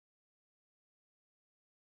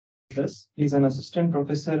us. He's an assistant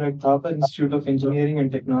professor at Thapar Institute of Engineering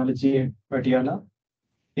and Technology at Patiala.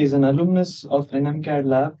 He's an alumnus of NMCAD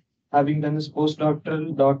Lab, having done his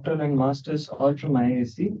postdoctoral, doctoral, and master's all from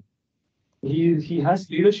IISc. He has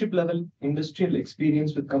leadership level industrial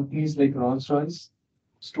experience with companies like Rolls-Royce.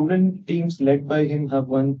 Student teams led by him have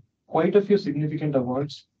won quite a few significant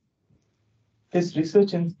awards. His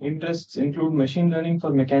research interests include machine learning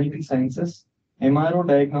for mechanical sciences, MRO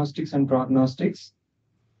diagnostics and prognostics,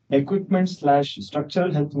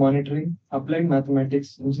 equipment/structural health monitoring, applied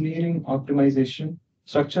mathematics, engineering optimization,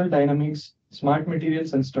 structural dynamics, smart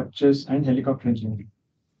materials and structures, and helicopter engineering.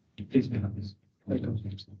 Please be happy. Welcome.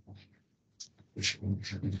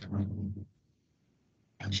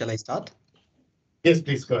 Shall I start? Yes,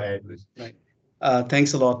 please go ahead. Right.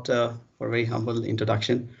 Thanks a lot for a very humble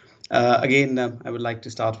introduction. Again, I would like to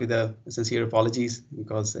start with a sincere apologies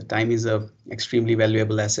because time is a extremely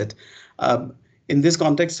valuable asset. In this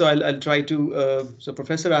context, so I'll try to. So,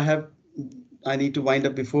 Professor, I need to wind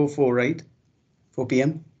up before 4, right? 4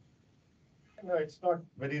 p.m. No, it's not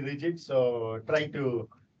very rigid, so try to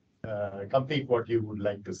complete what you would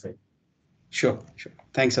like to say. Sure.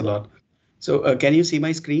 Thanks a lot. So, can you see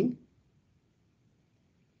my screen?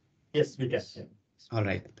 Yes, we can. Yeah. All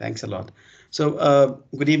right. Thanks a lot. So,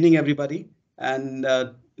 good evening, everybody, and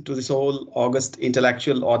to this whole August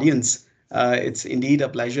intellectual audience. It's indeed a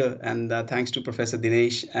pleasure, and thanks to Professor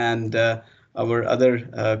Dinesh and our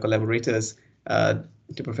other collaborators,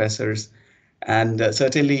 to professors. And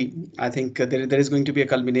certainly, I think there is going to be a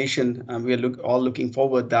culmination. We are all looking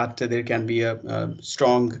forward that there can be a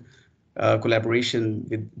strong collaboration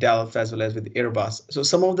with Delft as well as with Airbus. So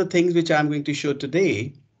some of the things which I'm going to show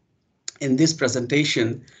today in this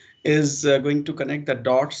presentation is going to connect the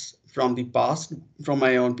dots from the past, from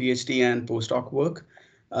my own PhD and postdoc work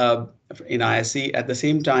in ISC. At the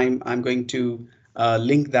same time, I'm going to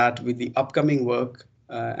link that with the upcoming work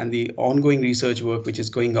and the ongoing research work which is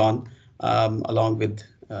going on along with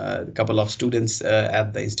a couple of students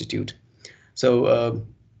at the institute. So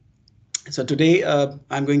today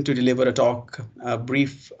I'm going to deliver a talk, a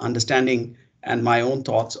brief understanding and my own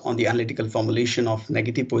thoughts on the analytical formulation of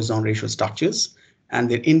negative Poisson ratio structures and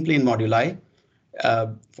their in-plane moduli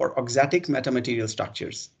for auxetic metamaterial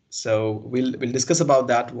structures. So we'll discuss about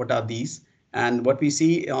that. What are these? And what we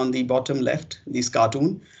see on the bottom left, this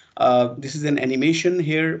cartoon, this is an animation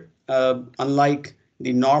here. Unlike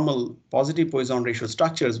the normal positive Poisson ratio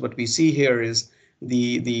structures, what we see here is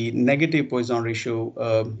the negative Poisson ratio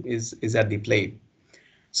is at the play.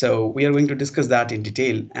 So we are going to discuss that in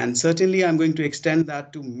detail, and certainly I'm going to extend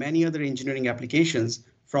that to many other engineering applications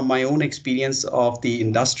from my own experience of the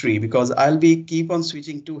industry, because I'll keep on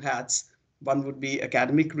switching 2 hats. One would be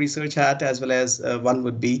academic research hat, as well as one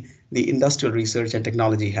would be the industrial research and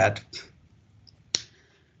technology hat.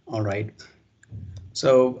 All right.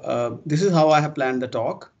 So this is how I have planned the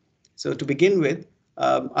talk. So to begin with,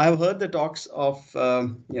 I have heard the talks of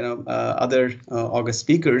other August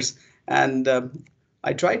speakers, and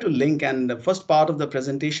I try to link, and the first part of the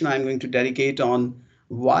presentation I'm going to dedicate on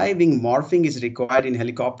why wing morphing is required in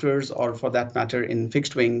helicopters, or for that matter in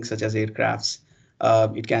fixed wing such as aircrafts.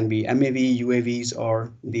 It can be MAV, UAVs,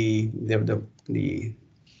 or the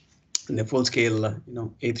full scale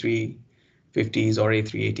A350s or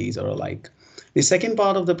A380s or alike. The second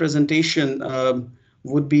part of the presentation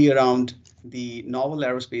would be around the novel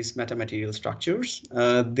aerospace metamaterial structures.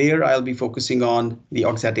 There I'll be focusing on the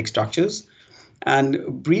auxetic structures.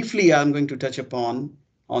 And briefly, I'm going to touch upon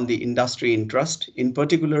the industry interest, in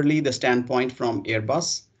particularly the standpoint from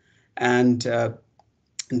Airbus and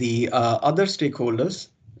the other stakeholders,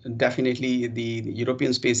 definitely the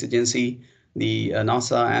European Space Agency, the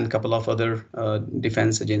NASA, and a couple of other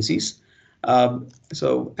defense agencies. And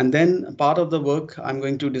then part of the work I'm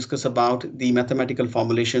going to discuss about the mathematical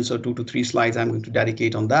formulation. So 2 to 3 slides I'm going to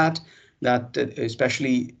dedicate on that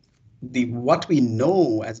especially what we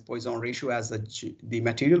know as Poisson ratio as the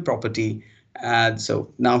material property.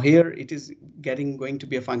 So now here it is going to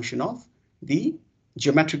be a function of the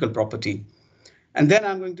geometrical property. And then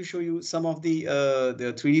I'm going to show you some of the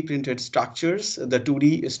 3D printed structures, the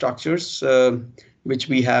 2D structures which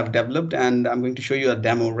we have developed, and I'm going to show you a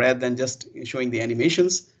demo rather than just showing the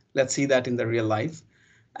animations. Let's see that in the real life.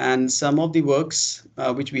 And some of the works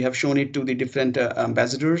which we have shown it to the different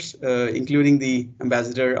ambassadors, including the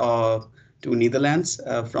ambassador to Netherlands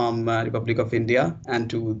from Republic of India, and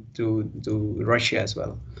to Russia as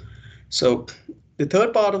well. So the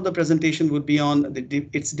third part of the presentation would be on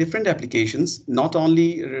its different applications, not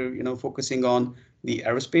only focusing on the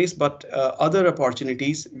aerospace, but other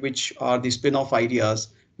opportunities which are the spin-off ideas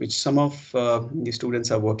which some of the students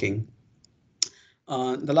are working.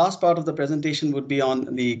 The last part of the presentation would be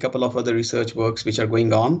on the couple of other research works which are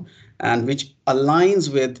going on and which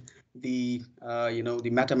aligns with the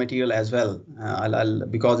the metamaterial as well.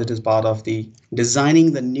 Because it is part of the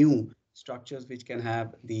designing the new structures which can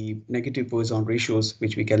have the negative Poisson ratios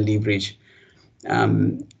which we can leverage.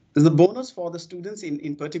 The bonus for the students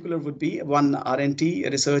in particular would be one R&T,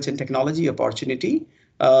 research and technology opportunity.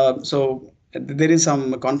 So there is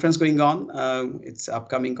some conference going on. It's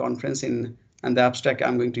upcoming conference and the abstract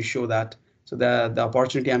I'm going to show that. So the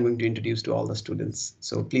opportunity I'm going to introduce to all the students.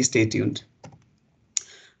 So please stay tuned.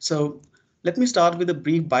 So let me start with a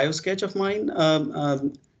brief bio sketch of mine.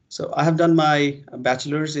 So I have done my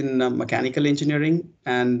bachelor's in mechanical engineering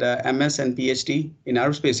and MS and PhD in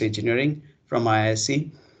aerospace engineering from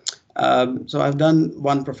IISc. So I've done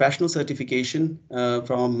one professional certification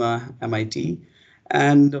from MIT,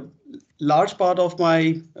 and large part of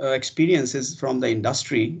my experience is from the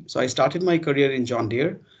industry. So I started my career in John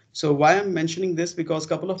Deere. So why I'm mentioning this, because a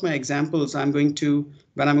couple of my examples when I'm going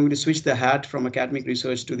to switch the hat from academic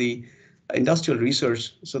research to the industrial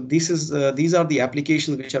research. So these are the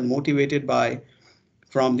applications which are motivated by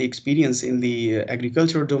from the experience in the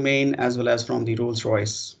agricultural domain as well as from the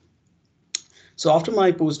Rolls-Royce. So after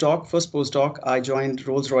my first postdoc, I joined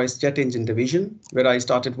Rolls-Royce Jet Engine Division, where I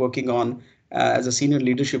started working on as a senior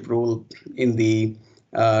leadership role in the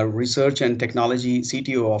research and technology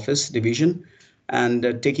CTO office division,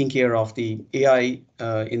 and taking care of the AI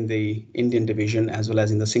in the Indian division as well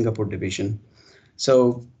as in the Singapore division.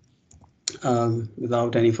 So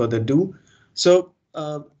without any further ado, so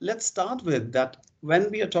let's start with that.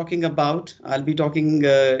 When we are talking about, I'll be talking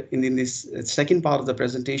in this second part of the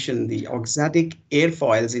presentation, the auxetic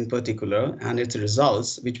airfoils in particular and its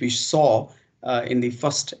results, which we saw in the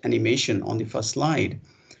first animation on the first slide.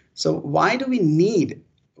 So why there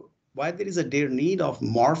is a dire need of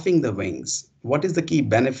morphing the wings? What is the key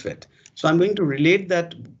benefit? So I'm going to relate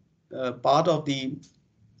that part of the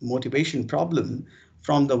motivation problem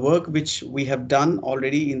from the work which we have done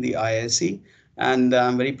already in the IISc. And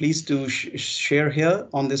I'm very pleased to share here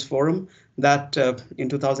on this forum that in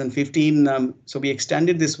 2015, so we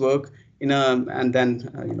extended this work and then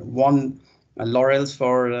won laurels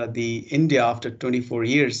for the India after 24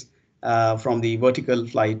 years from the Vertical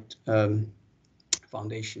Flight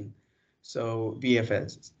Foundation, so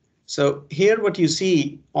VFS. So here what you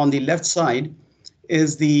see on the left side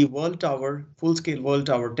is the world tower, full-scale world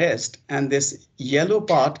tower test, and this yellow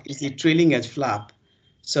part is the trailing edge flap.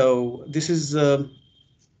 So this is a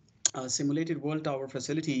simulated world tower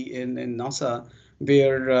facility in NASA,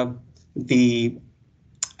 where the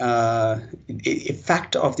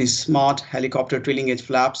effect of the smart helicopter trailing edge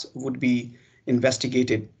flaps would be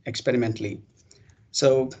investigated experimentally.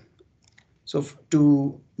 So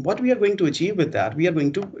what we are going to achieve with that, we are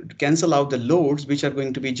going to cancel out the loads which are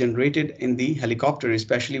going to be generated in the helicopter.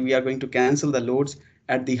 Especially we are going to cancel the loads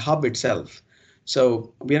at the hub itself.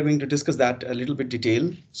 So we are going to discuss that a little bit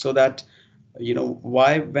detail, so that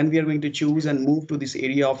when we are going to choose and move to this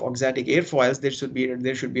area of auxetic airfoils, there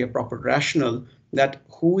should be a proper rationale that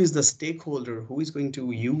who is the stakeholder who is going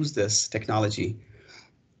to use this technology.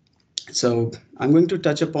 So I'm going to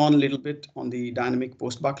touch upon a little bit on the dynamic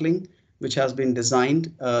post buckling, which has been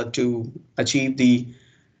designed to achieve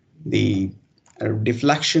the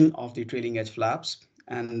deflection of the trailing edge flaps,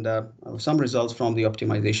 and some results from the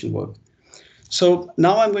optimization work. So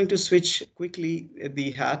now I'm going to switch quickly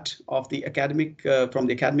the hat of the academic from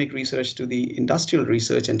the academic research to the industrial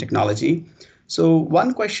research and technology. So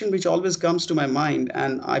one question which always comes to my mind,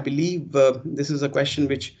 and I believe this is a question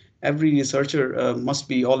which every researcher must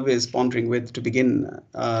be always pondering with to begin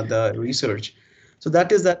the research. So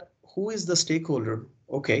that is that who is the stakeholder?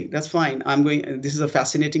 Okay, that's fine. This is a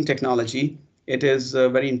fascinating technology. It is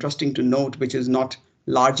very interesting to note, which is not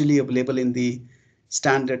largely available in the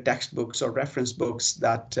standard textbooks or reference books,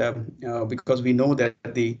 that because we know that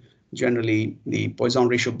generally the Poisson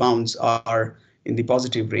ratio bounds are in the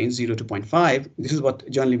positive range, 0 to 0.5. This is what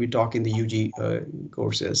generally we talk in the UG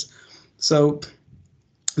courses. So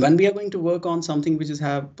when we are going to work on something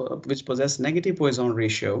which possess negative Poisson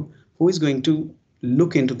ratio, who is going to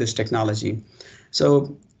look into this technology?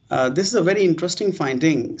 So this is a very interesting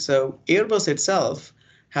finding. So Airbus itself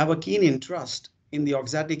have a keen interest in the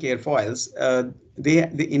auxetic airfoils.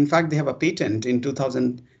 In fact, they have a patent in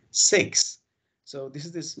 2006. So this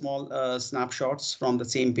is the small snapshots from the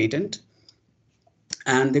same patent,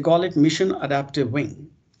 and they call it mission adaptive wing.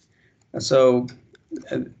 So,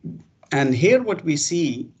 and here what we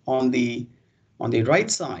see on the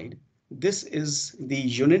right side, this is the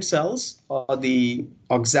unit cells or the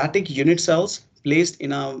auxetic unit cells placed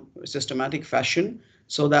in a systematic fashion.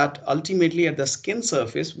 so that ultimately at the skin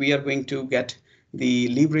surface, we are going to get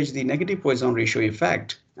leverage the negative Poisson ratio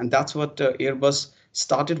effect. And that's what Airbus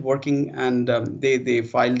started working, and they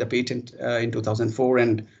filed a patent in 2004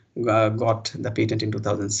 and got the patent in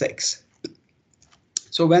 2006.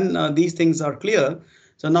 So when these things are clear,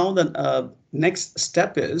 so now the next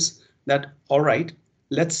step is that, all right,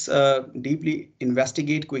 let's deeply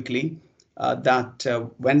investigate quickly that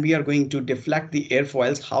when we are going to deflect the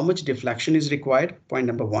airfoils, how much deflection is required, point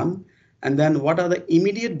number one. And then what are the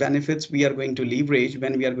immediate benefits we are going to leverage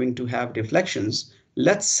when we are going to have deflections,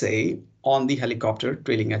 let's say on the helicopter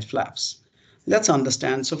trailing edge flaps. Let's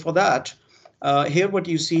understand. So for that, here what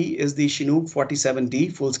you see is the Chinook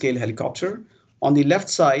 47D full-scale helicopter. On the left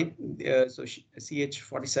side, so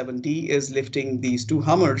CH-47D is lifting these two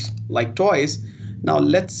Hummers like toys. Now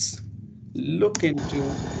let's look into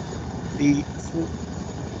the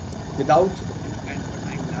without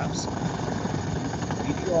time lapse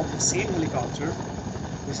video of the same helicopter.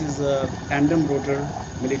 This is a tandem rotor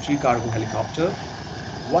military cargo helicopter.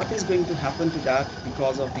 What is going to happen to that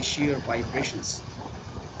because of the shear vibrations?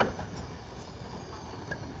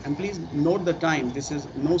 And please note the time. This is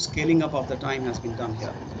no scaling up of the time has been done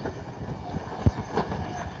here.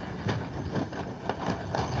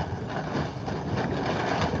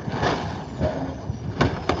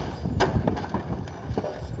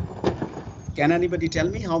 Can anybody tell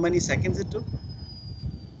me how many seconds it took?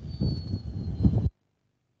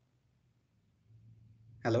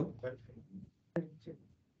 Hello?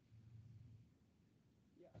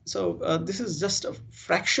 So this is just a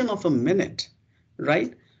fraction of a minute,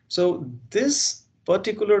 right? So this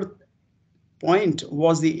particular point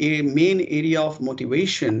was the main area of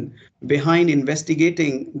motivation behind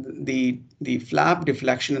investigating the flap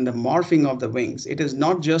deflection and the morphing of the wings. It is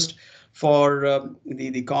not just for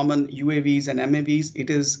the common UAVs and MAVs. It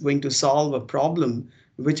is going to solve a problem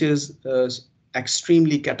which is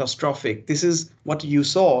extremely catastrophic. This is what you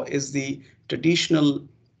saw is the traditional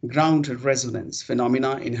ground resonance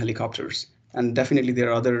phenomena in helicopters. And definitely there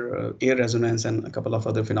are other air resonance and a couple of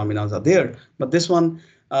other phenomena are there. But this one,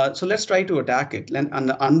 so let's try to attack it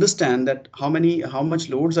and understand that how much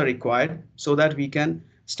loads are required so that we can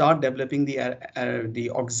start developing the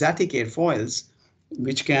auxetic airfoils,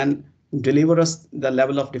 which can deliver us the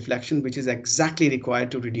level of deflection which is exactly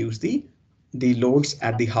required to reduce the loads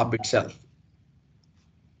at the hub itself.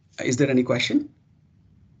 Is there any question?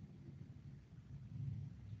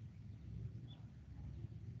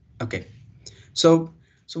 Okay, so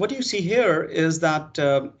what you see here is that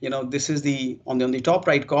this is the on the top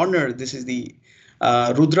right corner. This is the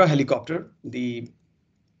Rudra helicopter, the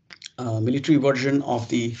military version of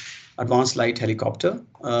the advanced light helicopter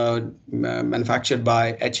manufactured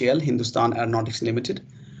by HAL, Hindustan Aeronautics Limited.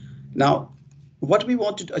 Now, what we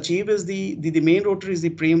want to achieve is the main rotor is the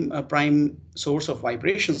prime source of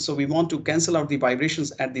vibrations. So we want to cancel out the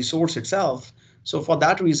vibrations at the source itself. So for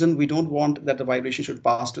that reason, we don't want that the vibration should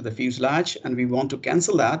pass to the fuselage, and we want to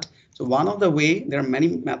cancel that. So one of the way, there are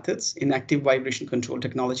many methods in active vibration control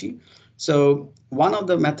technology. So one of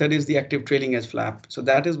the method is the active trailing edge flap. So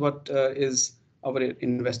that is what is our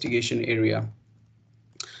investigation area.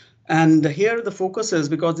 And here the focus is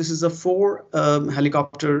because this is a four-bladed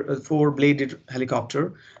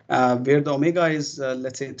helicopter where the omega is,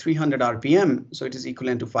 let's say, 300 RPM. So it is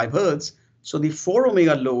equivalent to 5 Hertz. So the 4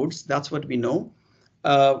 omega loads, that's what we know,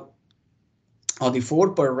 or the 4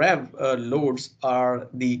 per rev loads are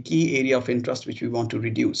the key area of interest which we want to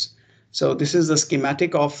reduce. So this is the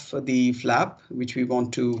schematic of the flap which we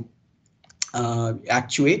want to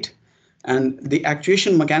actuate. And the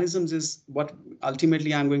actuation mechanisms is what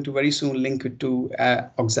ultimately I'm going to very soon link it to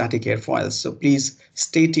auxetic airfoils. So please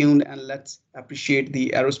stay tuned and let's appreciate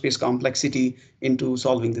the aerospace complexity into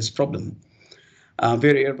solving this problem.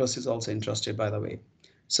 Where Airbus is also interested, by the way.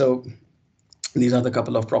 So these are the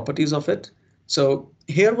couple of properties of it. So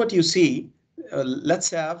here what you see,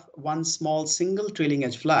 let's have one small single trailing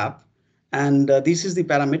edge flap. And this is the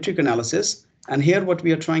parametric analysis. And here what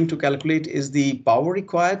we are trying to calculate is the power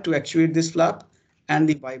required to actuate this flap and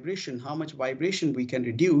the vibration, how much vibration we can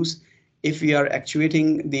reduce if we are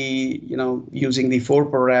actuating the, using the 4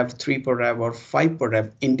 per rev, 3 per rev, or 5 per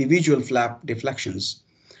rev individual flap deflections.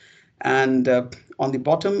 And on the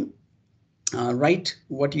bottom right,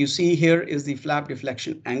 what you see here is the flap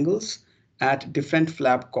deflection angles at different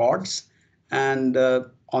flap chords. And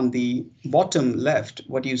on the bottom left,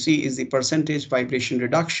 what you see is the percentage vibration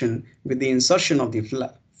reduction with the insertion of the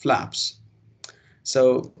flaps.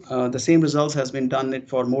 So the same results has been done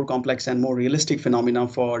for more complex and more realistic phenomena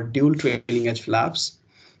for dual trailing edge flaps.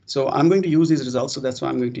 So I'm going to use these results. So that's why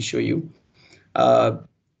I'm going to show you.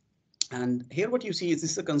 And here what you see is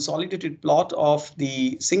this is a consolidated plot of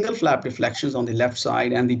the single flap deflections on the left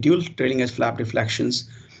side and the dual trailing edge flap deflections.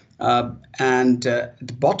 The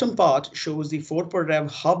bottom part shows the 4 per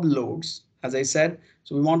rev hub loads, as I said.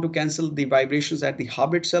 So we want to cancel the vibrations at the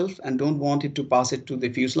hub itself and don't want it to pass it to the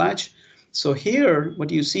fuselage. So here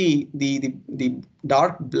what you see, the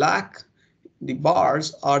dark black, the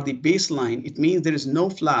bars are the baseline. It means there is no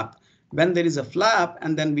flap. When there is a flap,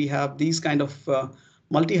 and then we have these kind of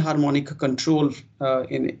multi-harmonic control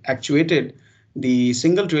in actuated the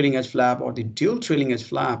single trailing edge flap or the dual trailing edge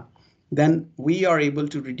flap, then we are able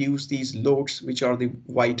to reduce these loads, which are the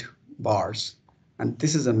white bars. And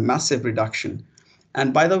this is a massive reduction.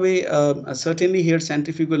 And by the way, certainly here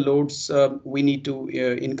centrifugal loads we need to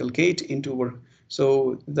inculcate into our.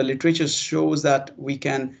 So the literature shows that we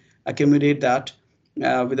can accumulate that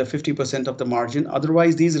with a 50% of the margin.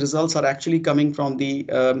 Otherwise, these results are actually coming from the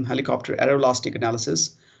helicopter aeroelastic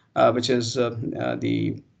analysis, which is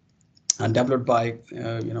developed by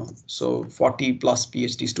so 40 plus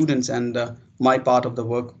PhD students, and my part of the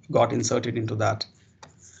work got inserted into that.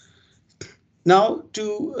 Now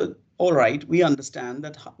all right, we understand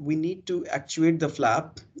that we need to actuate the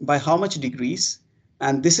flap by how much degrees,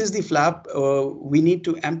 and this is the flap. We need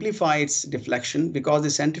to amplify its deflection because the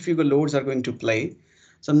centrifugal loads are going to play.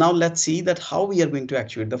 So now let's see that how we are going to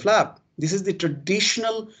actuate the flap. This is the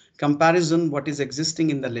traditional comparison what is existing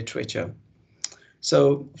in the literature.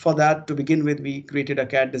 So for that, to begin with, we created a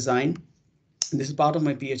CAD design. This is part of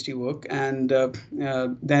my PhD work. And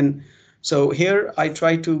then, so here I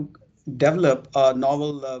try to develop a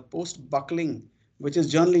novel post-buckling, which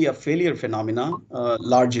is generally a failure phenomena,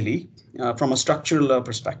 largely from a structural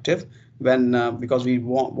perspective, when because we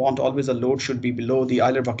want always a load should be below the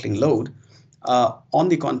Euler buckling load. On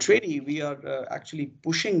the contrary, we are actually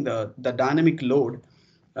pushing the dynamic load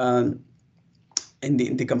in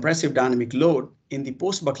the compressive dynamic load in the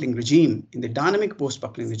post-buckling regime, in the dynamic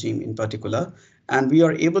post-buckling regime in particular, and we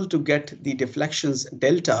are able to get the deflections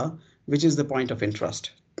delta, which is the point of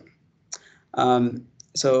interest.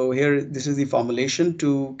 So here, this is the formulation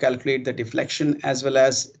to calculate the deflection as well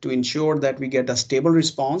as to ensure that we get a stable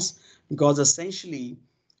response, because essentially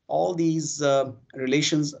all these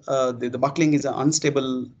relations, the buckling is an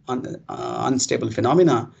unstable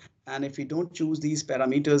phenomena. And if we don't choose these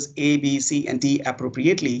parameters A, B, C, and D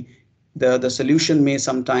appropriately, the solution may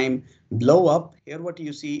sometime blow up. Here what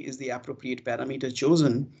you see is the appropriate parameter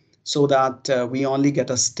chosen so that we only get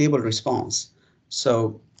a stable response.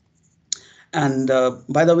 So, and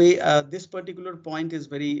by the way, this particular point is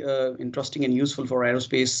very interesting and useful for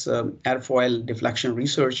aerospace airfoil deflection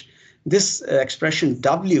research. This expression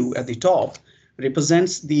W at the top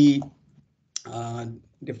represents the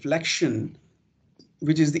deflection,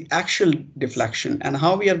 which is the actual deflection, and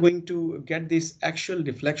how we are going to get this actual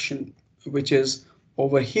deflection, which is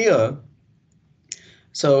over here.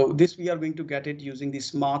 So this we are going to get it using the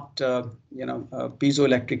smart,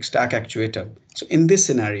 piezoelectric stack actuator. So in this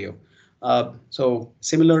scenario, so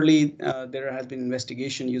similarly, there has been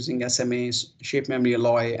investigation using SMAs, shape memory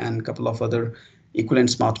alloy, and a couple of other equivalent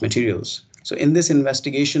smart materials. So in this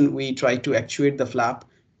investigation, we try to actuate the flap,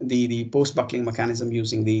 the post-buckling mechanism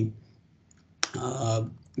using the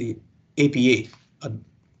APA.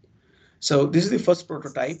 So this is the first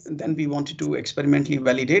prototype, and then we wanted to experimentally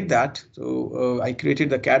validate that. So I created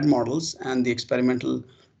the CAD models, and the experimental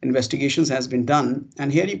investigations has been done.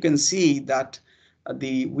 And here you can see that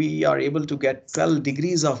we are able to get 12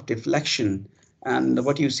 degrees of deflection. And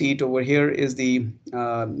what you see it over here is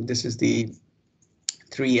this is the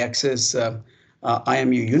 3-axis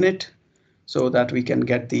IMU unit, so that we can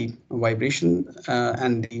get the vibration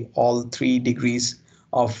and all 3 degrees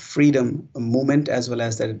of freedom movement as well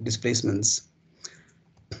as the displacements.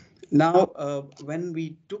 Now, when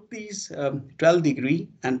we took these 12 degree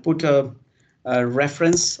and put a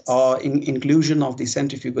reference or inclusion of the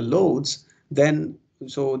centrifugal loads, then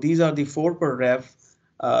so these are the 4 per rev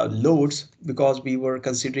loads, because we were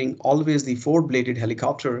considering always the 4-bladed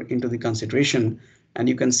helicopter into the consideration. And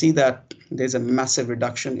you can see that there's a massive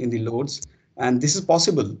reduction in the loads. And this is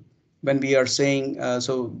possible when we are saying,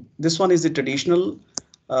 so this one is the traditional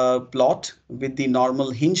plot with the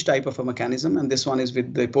normal hinge type of a mechanism, and this one is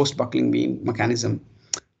with the post-buckling beam mechanism.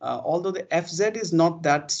 Although the FZ is not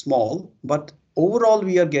that small, but overall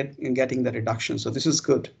we are getting the reduction. So this is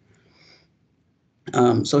good.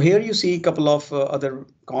 So here you see a couple of other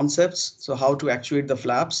concepts. So how to actuate the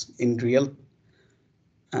flaps in real.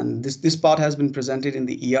 And this part has been presented in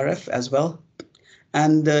the ERF as well.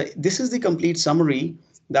 And this is the complete summary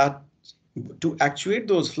that to actuate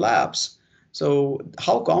those flaps. So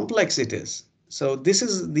how complex it is. So this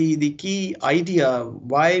is the key idea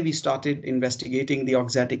why we started investigating the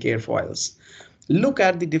auxetic airfoils. Look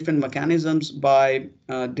at the different mechanisms by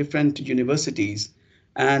different universities.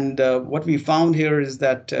 And what we found here is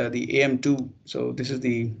that the AM2, so this is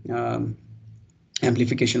the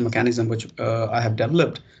amplification mechanism which I have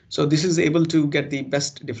developed. So this is able to get the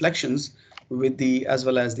best deflections with the as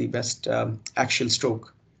well as the best axial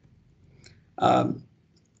stroke.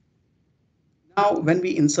 Now, when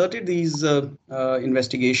we inserted these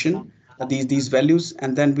investigation, these values,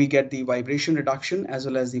 and then we get the vibration reduction as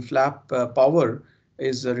well as the flap power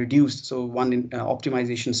is reduced. So one in,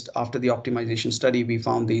 optimization after the optimization study, we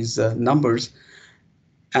found these numbers,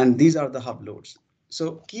 and these are the hub loads.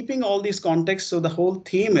 So keeping all these contexts, so the whole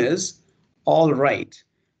theme is all right.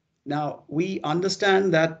 Now we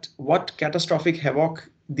understand that what catastrophic havoc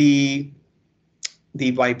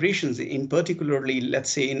the vibrations in particularly, let's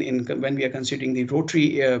say in when we are considering the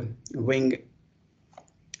rotary wing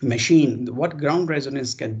machine, what ground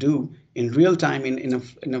resonance can do in real time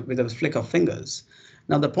with a flick of fingers.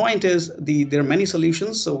 Now the point is there are many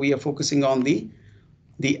solutions, so we are focusing on the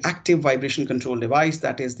active vibration control device,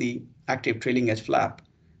 that is the active trailing edge flap.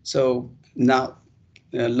 So now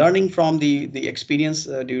learning from the experience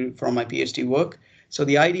from my PhD work. So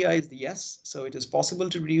the idea is yes, so it is possible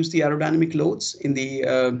to reduce the aerodynamic loads in the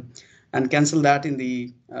and cancel that in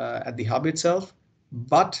the at the hub itself,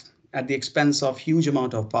 but at the expense of huge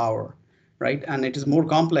amount of power, right? And it is more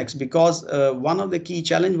complex because one of the key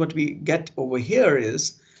challenge what we get over here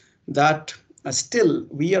is that still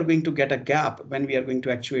we are going to get a gap when we are going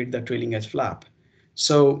to actuate the trailing edge flap.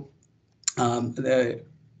 So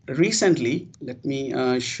recently, let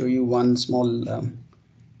me show you one small.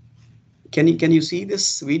 Can you see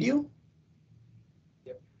this video?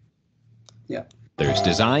 Yep. Yeah. There's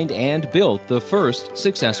designed and built the first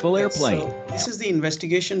successful airplane. So this is the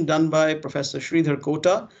investigation done by Professor Sridhar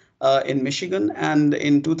Kota in Michigan, and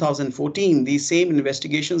in 2014, these same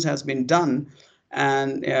investigations has been done,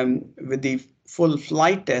 and with the full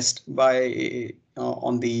flight test by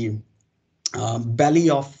on the belly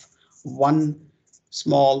of one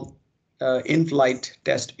small in-flight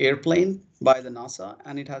test airplane by the NASA,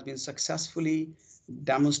 and it has been successfully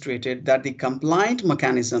demonstrated that the compliant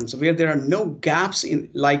mechanisms where there are no gaps in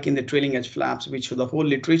like in the trailing edge flaps, which the whole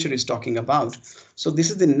literature is talking about. So this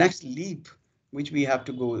is the next leap which we have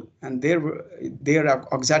to go, and their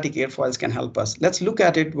auxetic airfoils can help us. Let's look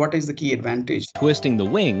at it. What is the key advantage? Twisting the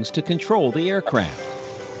wings to control the aircraft.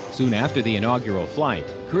 Soon after the inaugural flight,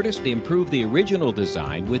 Curtiss improved the original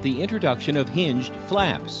design with the introduction of hinged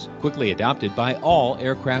flaps, quickly adopted by all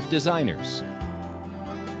aircraft designers.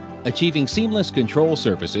 Achieving seamless control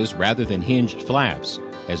surfaces rather than hinged flaps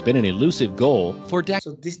has been an elusive goal for decades.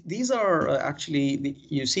 So these are actually,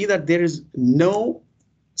 you see that there is no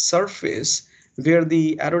surface where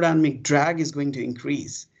the aerodynamic drag is going to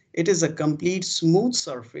increase. It is a complete smooth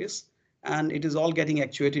surface, and it is all getting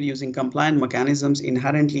actuated using compliant mechanisms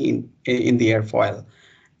inherently in the airfoil.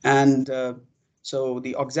 And so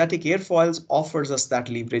the auxetic airfoils offers us that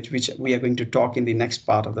leverage, which we are going to talk in the next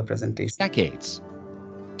part of the presentation. Decades.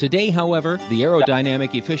 Today, however, the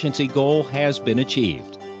aerodynamic efficiency goal has been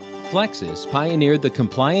achieved. Flexsys pioneered the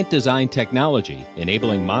compliant design technology,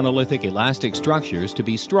 enabling monolithic elastic structures to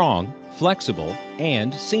be strong, flexible,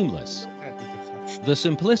 and seamless. The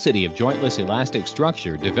simplicity of jointless elastic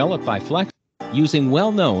structure developed by Flexsys using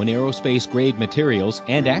well-known aerospace-grade materials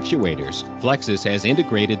and actuators, Flexsys has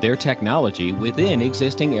integrated their technology within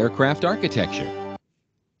existing aircraft architecture.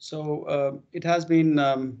 So it has been,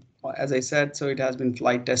 as I said, so it has been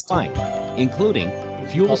flight tested, including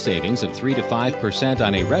fuel savings of 3 to 5%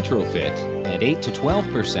 on a retrofit and 8 to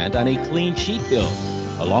 12% on a clean sheet build,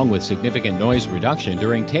 along with significant noise reduction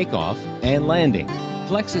during takeoff and landing.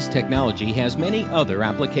 Flexsys technology has many other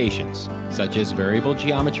applications, such as variable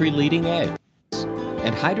geometry leading edge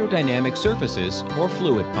and hydrodynamic surfaces or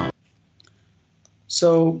fluid pump.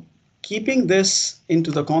 So keeping this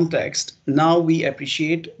into the context, now we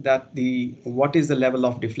appreciate that what is the level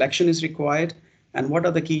of deflection is required, and what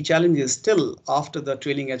are the key challenges still after the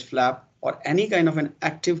trailing edge flap or any kind of an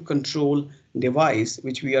active control device,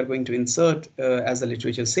 which we are going to insert as the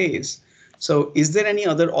literature says. So is there any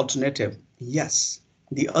other alternative? Yes.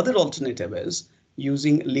 The other alternative is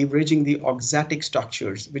leveraging the auxetic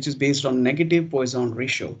structures, which is based on negative Poisson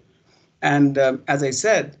ratio. And as I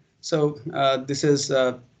said, so this is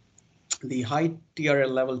the high TRL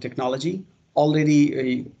level technology.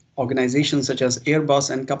 Already organizations such as Airbus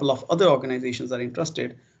and a couple of other organizations are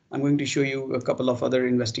interested. I'm going to show you a couple of other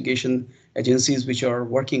investigation agencies which are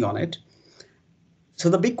working on it. So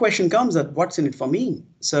the big question comes that what's in it for me?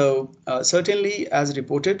 So certainly, as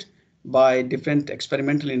reported, by different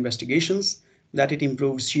experimental investigations that it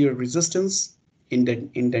improves shear resistance,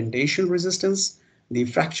 indentation resistance, the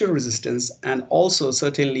fracture resistance, and also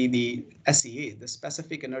certainly the SEA, the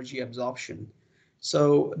specific energy absorption.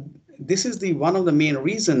 So this is the one of the main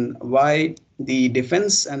reason why the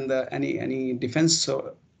defense and any defense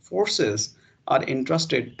forces are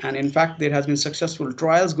interested. And in fact, there has been successful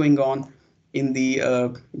trials going on in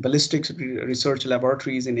the ballistics research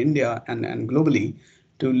laboratories in India and globally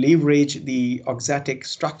to leverage the auxetic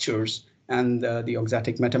structures and the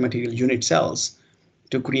auxetic metamaterial unit cells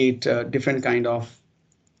to create different kind of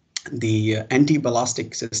the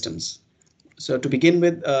anti-ballistic systems. So to begin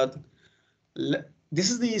with,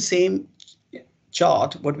 this is the same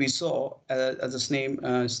chart what we saw as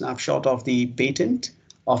a snapshot of the patent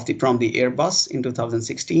of from the Airbus in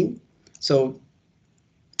 2016. So,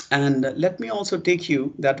 and let me also take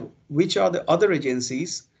you that which are the other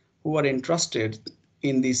agencies who are interested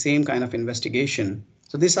in the same kind of investigation.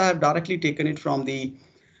 So this I have directly taken it from the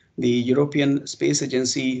European Space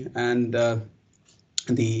Agency and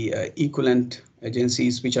the equivalent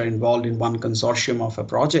agencies which are involved in one consortium of a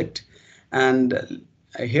project. And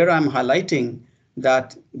here I'm highlighting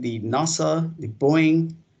that the NASA, the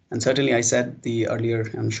Boeing, and certainly I said the earlier,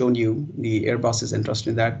 I'm showing you the Airbus is interested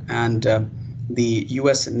in that, and the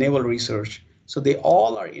US Naval Research. So they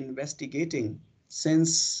all are investigating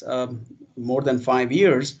since more than 5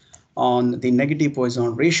 years on the negative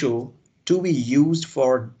Poisson ratio to be used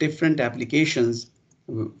for different applications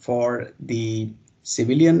for the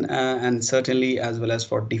civilian and certainly as well as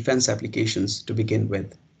for defense applications to begin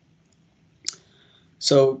with.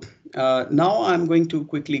 So now I'm going to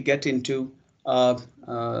quickly get into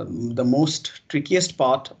the most trickiest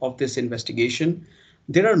part of this investigation.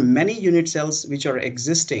 There are many unit cells which are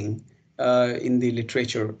existing in the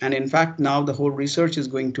literature. And in fact, now the whole research is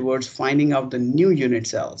going towards finding out the new unit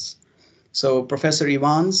cells. So Professor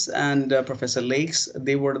Evans and Professor Lakes,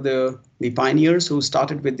 they were the pioneers who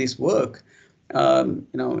started with this work,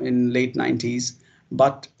 in late 90s.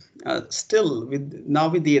 But still, now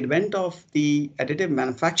with the advent of the additive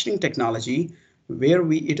manufacturing technology, where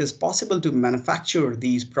it is possible to manufacture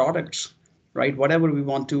these products, right? Whatever we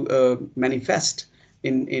want to manifest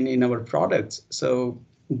in our products. So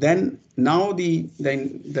then now the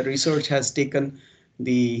research has taken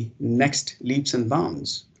the next leaps and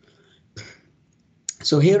bounds.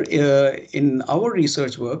 So here in our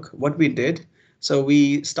research work, what we did, so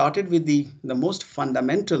we started with the most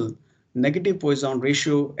fundamental negative Poisson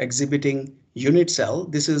ratio exhibiting unit cell.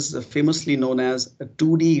 This is famously known as a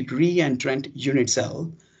 2D reentrant unit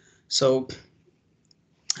cell. So,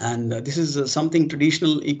 and this is something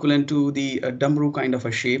traditional equivalent to the Damru kind of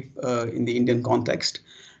a shape in the Indian context.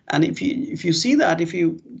 And if you see that, if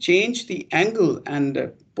you change the angle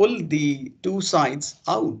and pull the two sides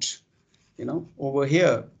out, over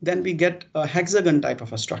here, then we get a hexagon type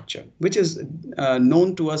of a structure, which is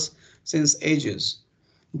known to us since ages.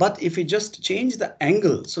 But if we just change the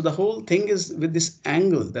angle, so the whole thing is with this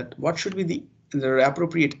angle, that what should be the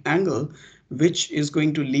appropriate angle, which is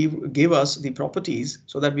going to give us the properties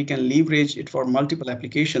so that we can leverage it for multiple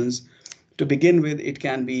applications. To begin with, it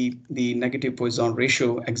can be the negative Poisson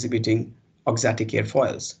ratio exhibiting auxetic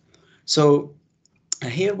airfoils. So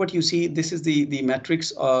here what you see, this is the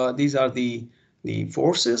metrics. These are the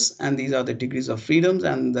forces and these are the degrees of freedoms.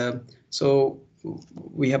 And so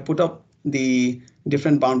we have put up the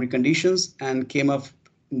different boundary conditions and came up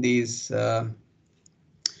these. These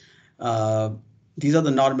are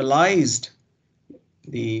the normalized,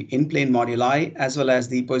 the in-plane moduli, as well as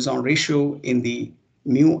the Poisson ratio in the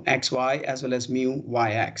mu xy as well as mu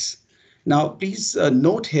yx. Now, please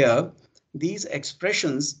note here, these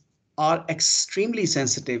expressions are extremely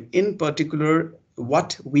sensitive. In particular,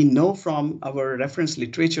 what we know from our reference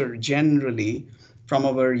literature generally, from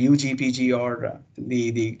our UGPG or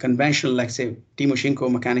the conventional, like say, Timoshenko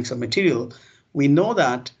mechanics of material, we know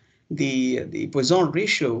that the Poisson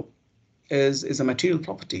ratio is a material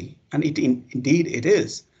property, and indeed it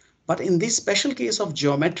is. But in this special case of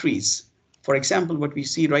geometries, for example, what we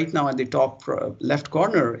see right now at the top left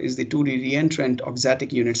corner is the 2D reentrant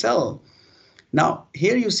auxetic unit cell. Now,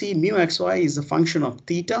 here you see mu xy is a function of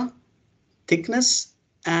theta, thickness,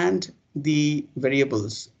 and the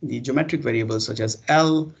variables, the geometric variables such as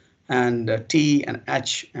L and T and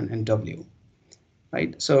H and W,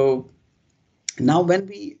 right? So now when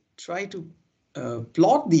we try to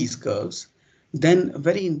plot these curves, then a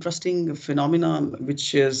very interesting phenomenon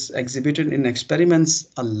which is exhibited in experiments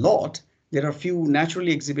a lot. There are few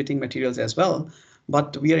naturally exhibiting materials as well,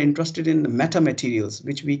 but we are interested in metamaterials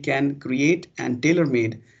which we can create and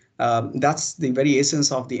tailor-made. That's the very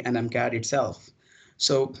essence of the NMCAD itself.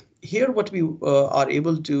 So here what we are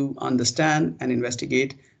able to understand and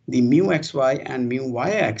investigate the mu xy and mu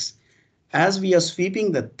yx. As we are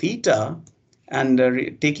sweeping the theta and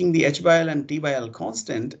taking the h by l and t by l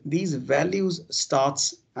constant, these values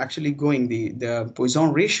starts actually going, the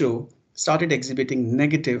Poisson ratio started exhibiting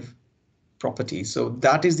negative properties. So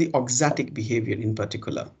that is the auxetic behavior in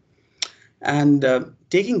particular. And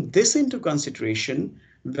taking this into consideration,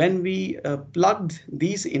 when we plugged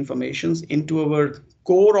these informations into our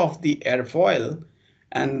core of the airfoil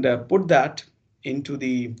and put that into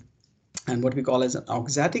the and what we call as an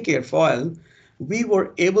auxetic airfoil, we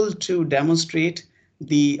were able to demonstrate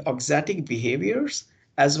the auxetic behaviors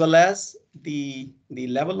as well as the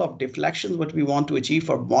level of deflections what we want to achieve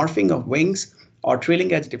for morphing of wings or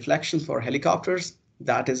trailing edge deflections for helicopters.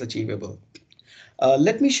 That is achievable.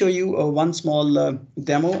 Let me show you one small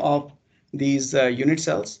demo of these unit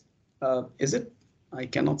cells. Is it? I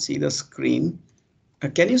cannot see the screen.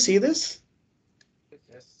 Can you see this?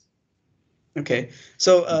 Yes. Okay,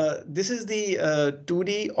 so this is the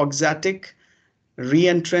 2D auxetic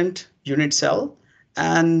reentrant unit cell,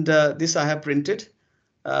 and this I have printed.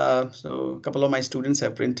 So a couple of my students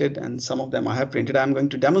have printed and some of them I have printed. I'm going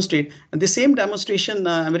to demonstrate, and the same demonstration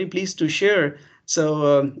I'm very pleased to share.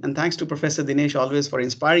 So and thanks to Professor Dinesh always for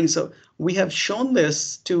inspiring. So we have shown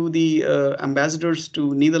this to the ambassadors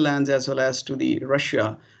to Netherlands as well as to the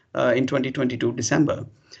Russia in 2022 December.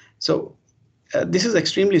 So this is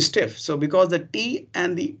extremely stiff. So because the T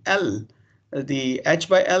and the L, the H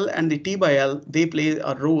by L and the T by L, they play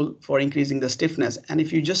a role for increasing the stiffness. And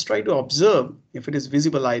if you just try to observe, if it is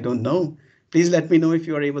visible, I don't know. Please let me know if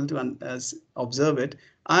you are able to observe it.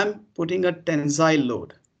 I'm putting a tensile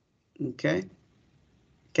load. Okay.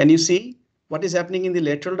 Can you see what is happening in the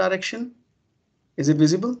lateral direction? Is it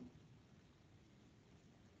visible?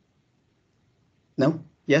 No?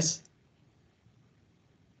 Yes?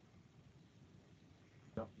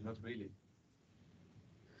 No, not really.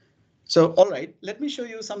 So, all right, let me show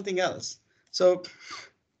you something else. So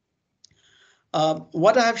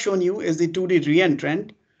what I have shown you is the 2D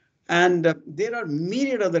reentrant, and there are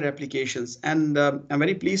myriad other applications. And I'm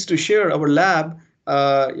very pleased to share our lab,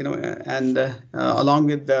 along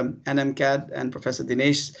with the NMCAD and Professor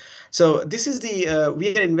Dinesh. So this is the,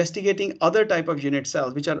 we are investigating other type of unit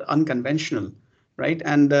cells, which are unconventional, right?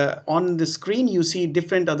 And on the screen, you see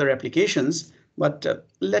different other applications. But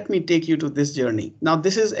let me take you to this journey. Now,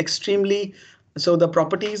 this is extremely, so the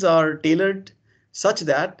properties are tailored such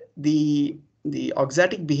that the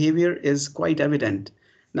auxetic behavior is quite evident.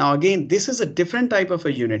 Now, again, this is a different type of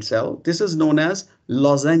a unit cell. This is known as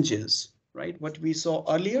lozenges, right? What we saw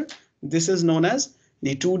earlier, this is known as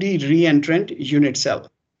the 2D reentrant unit cell.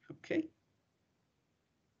 Okay.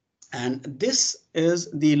 And this is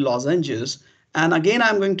the lozenges. And again,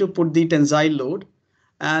 I'm going to put the tensile load,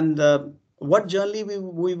 and what generally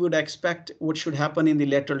we would expect what should happen in the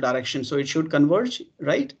lateral direction. So it should converge,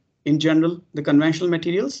 right? In general, the conventional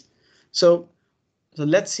materials. So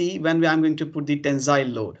let's see when I'm going to put the tensile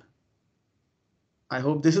load. I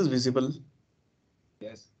hope this is visible.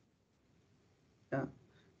 Yes. Yeah.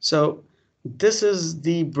 So this is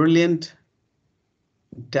the brilliant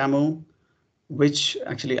demo, which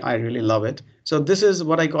actually I really love it. So this is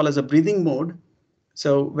what I call as a breathing mode.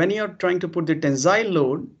 So when you're trying to put the tensile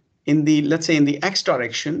load in the, let's say in the X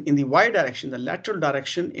direction, in the Y direction, the lateral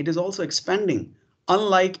direction, it is also expanding,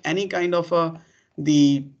 unlike any kind of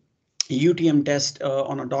the UTM test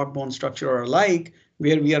on a dog bone structure or alike,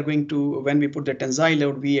 where we are going to, when we put the tensile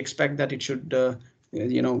load, we expect that it should,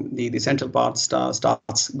 the central part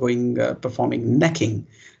starts going, performing necking.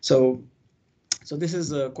 So this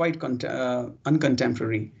is quite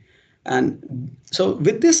uncontemporary. And so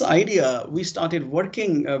with this idea, we started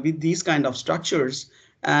working with these kind of structures,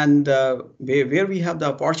 and where we have the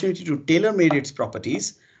opportunity to tailor-made its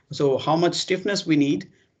properties. So how much stiffness we need,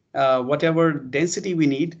 whatever density we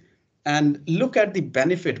need, and look at the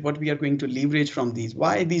benefit, what we are going to leverage from these,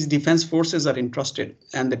 why these defense forces are interested,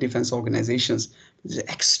 and the defense organizations. It's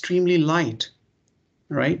extremely light,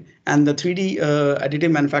 right? And the 3D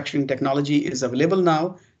additive manufacturing technology is available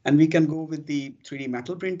now, and we can go with the 3D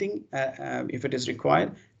metal printing if it is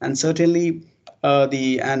required. And certainly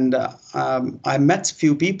I met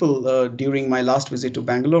few people during my last visit to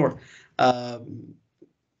Bangalore.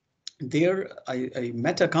 There I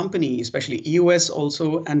met a company, especially EOS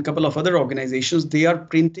also, and a couple of other organizations. They are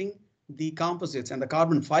printing the composites and the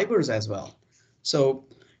carbon fibers as well. So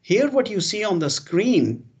here what you see on the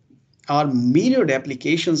screen are myriad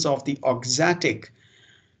applications of the auxetic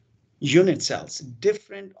unit cells,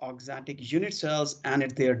 different auxetic unit cells, and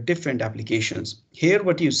their different applications. Here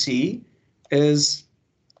what you see is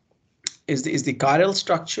the chiral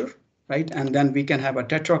structure, right? And then we can have a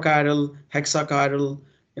tetrachiral, hexachiral,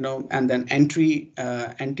 and then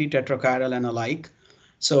anti-tetrachiral and alike.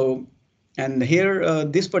 So, and here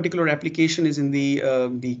this particular application is in the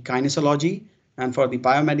kinesiology and for the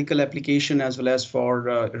biomedical application as well as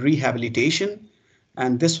for rehabilitation.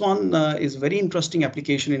 And this one is very interesting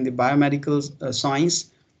application in the biomedical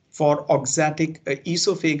science for auxetic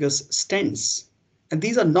esophagus stents. And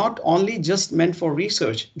these are not only just meant for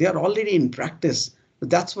research, they are already in practice.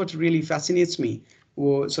 That's what really fascinates me.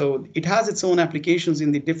 So it has its own applications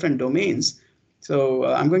in the different domains. So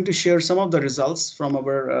I'm going to share some of the results from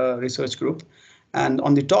our research group. And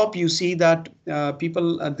on the top, you see that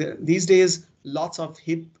people these days, lots of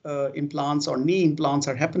hip implants or knee implants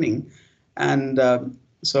are happening. And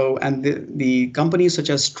the companies such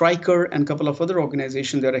as Stryker and a couple of other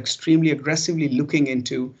organizations, they're extremely aggressively looking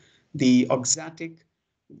into the auxetic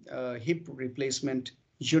hip replacement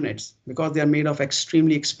units because they are made of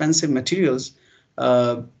extremely expensive materials.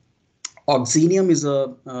 Auxenium is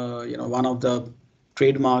one of the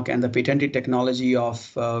trademark and the patented technology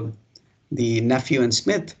of the Nephew and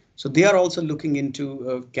Smith. So they are also looking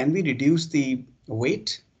into can we reduce the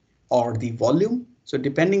weight or the volume? So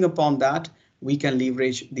depending upon that, we can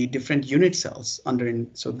leverage the different unit cells under.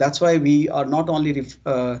 So that's why we are not only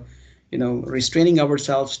restraining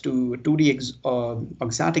ourselves to 2D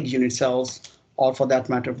auxetic unit cells, or for that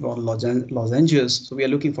matter for lozenges. So we are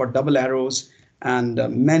looking for double arrows and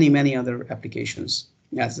many other applications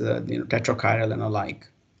as tetrachiral and alike.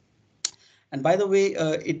 And by the way,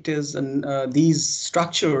 these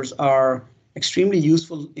structures are extremely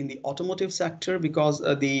useful in the automotive sector because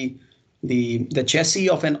the chassis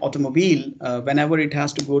of an automobile, whenever it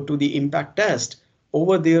has to go to the impact test,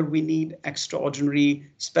 over there we need extraordinary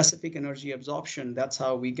specific energy absorption. That's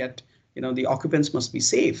how we get, the occupants must be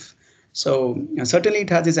safe. So certainly it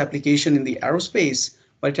has its application in the aerospace,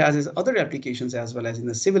 but it has its other applications as well as in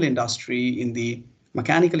the civil industry, in the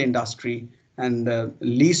mechanical industry, and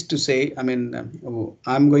least to say,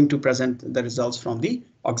 I'm going to present the results from the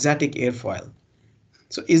auxetic airfoil.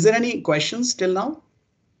 So is there any questions till now?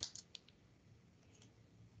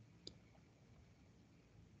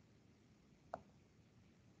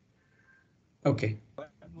 Okay. One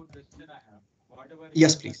more question I have. Whatever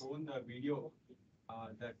yes, please. Shown the video,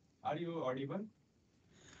 that are you audible?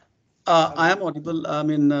 I am audible.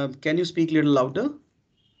 Can you speak a little louder?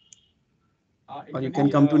 Or you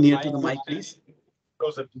can come too near to the mic, please.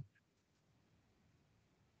 Closer.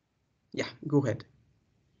 Yeah, go ahead.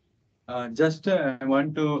 Just I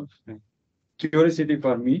want to curiosity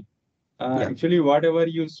for me. Yeah. Actually, whatever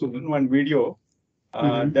you saw in one video,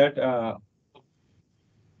 that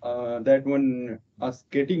one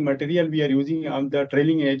skating material we are using on the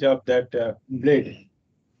trailing edge of that blade.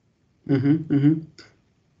 Can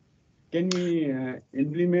we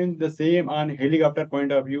implement the same on helicopter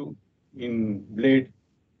point of view in blade?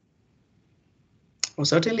 Oh,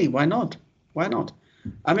 certainly. Why not? Why not?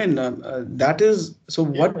 That is so.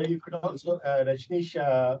 What you could also, Rajnish,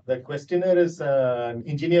 the questioner is an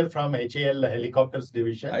engineer from HAL Helicopters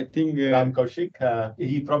Division. I think Ram Kaushik.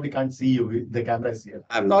 He probably can't see you. The camera is here.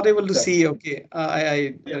 I'm not able to see. Okay,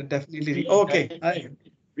 I definitely. Okay.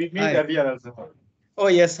 We meet earlier also. Oh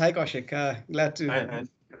yes, hi Kaushik. Glad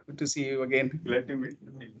to see you again. Glad to meet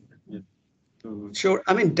you. Sure.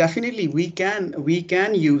 Definitely we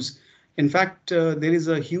can use. In fact, there is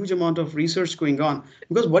a huge amount of research going on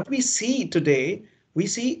because what we see today, we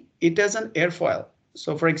see it as an airfoil.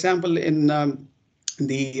 So, for example, in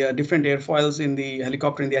the different airfoils in the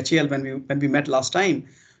helicopter in the HAL when we met last time.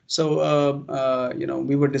 So,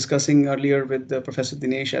 we were discussing earlier with Professor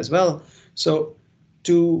Dinesh as well. So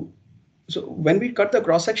when we cut the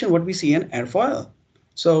cross section, what we see an airfoil.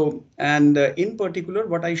 So, and in particular,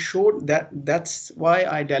 what I showed that's why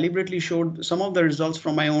I deliberately showed some of the results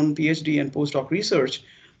from my own PhD and postdoc research,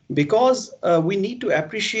 because we need to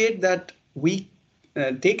appreciate that we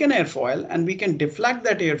take an airfoil and we can deflect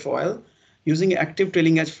that airfoil using active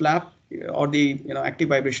trailing edge flap or the active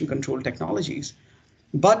vibration control technologies.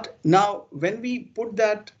 But now when we put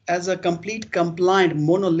that as a complete compliant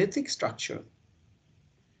monolithic structure,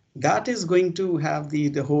 that is going to have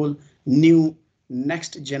the whole new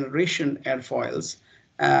next generation airfoils.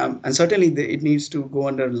 And certainly it needs to go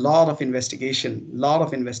under a lot of investigation.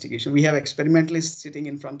 We have experimentalists sitting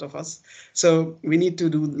in front of us. So we need to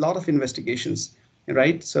do a lot of investigations,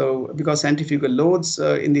 right? So because centrifugal loads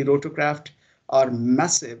in the rotorcraft are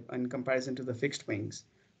massive in comparison to the fixed wings.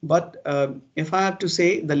 But if I have to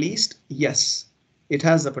say the least, yes, it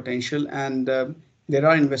has the potential, and there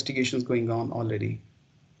are investigations going on already.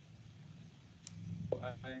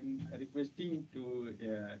 I'm requesting to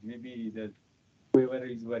maybe the whoever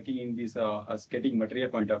is working in this skating material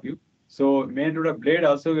point of view. So main rotor blade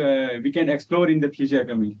also we can explore in the future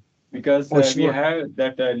coming, because we sure. have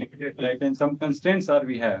that limited life and some constraints are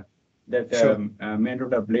we have that Sure. main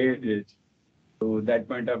rotor blade is. So that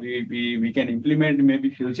point of view we can implement maybe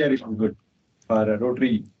future is good for a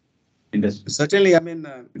rotary industry. Certainly, I mean,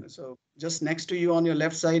 so just next to you on your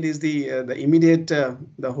left side is the immediate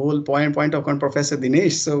the whole point of contact, Professor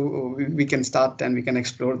Dinesh. So we can start and we can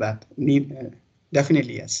explore that.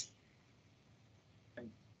 Definitely yes.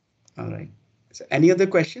 All right. So any other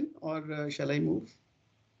question, or shall I move?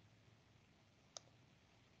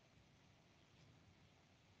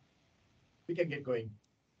 We can get going.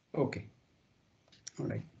 Okay. All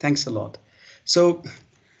right. Thanks a lot. So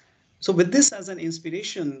with this as an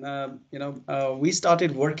inspiration, we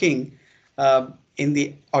started working in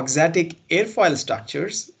the auxetic airfoil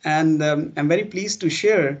structures, and I'm very pleased to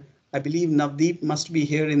share. I believe Navdeep must be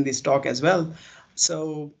here in this talk as well.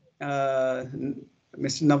 So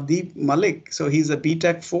Mr. Navdeep Mallick, so he's a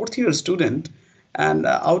BTech fourth year student, and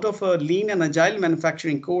out of a lean and agile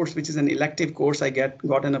manufacturing course, which is an elective course I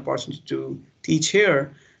got an opportunity to teach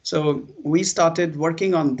here. So we started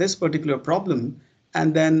working on this particular problem,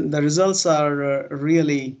 and then the results are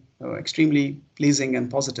really extremely pleasing and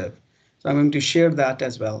positive. So I'm going to share that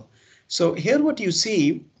as well. So here what you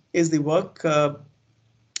see is the work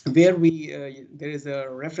where there is a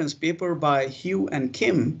reference paper by Hugh and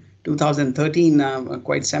Kim, 2013, a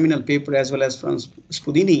quite seminal paper, as well as from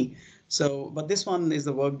Spudini. So, but this one is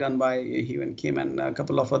the work done by Hugh and Kim and a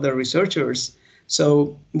couple of other researchers.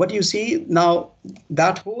 So what you see now,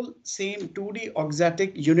 that whole same 2D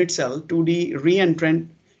auxetic unit cell, 2D reentrant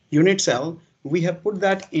unit cell, we have put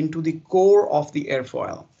that into the core of the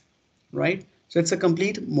airfoil, right? So it's a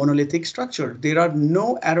complete monolithic structure. There are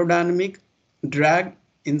no aerodynamic drag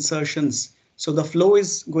insertions. So the flow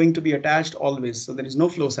is going to be attached always. So there is no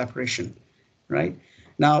flow separation, right?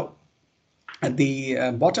 Now, at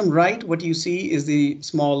the bottom right, what you see is the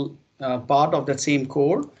small part of that same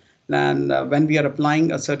core. And when we are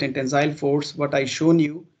applying a certain tensile force, what I shown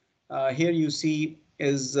you here you see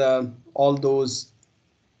is all those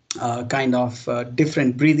kind of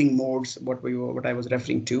different breathing modes, what I was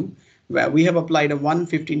referring to, where we have applied a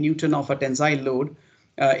 150 Newton of a tensile load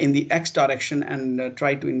in the X direction and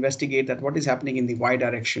try to investigate that what is happening in the Y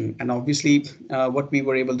direction. And obviously what we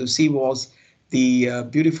were able to see was the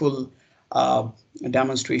beautiful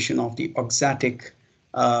demonstration of the auxetic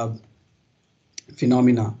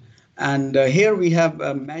phenomena. And here we have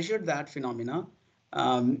measured that phenomena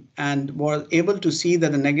and were able to see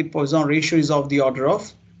that the negative Poisson ratio is of the order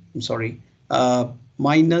of,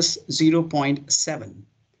 minus 0.7.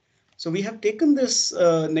 So we have taken this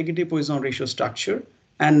negative Poisson ratio structure,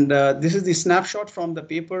 and this is the snapshot from the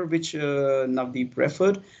paper which Navdeep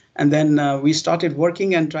referred. And then we started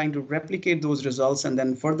working and trying to replicate those results and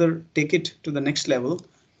then further take it to the next level.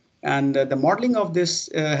 And the modeling of this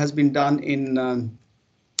has been done in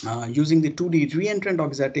using the 2D reentrant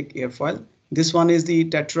auxetic airfoil. This one is the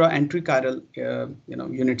tetra antrichiral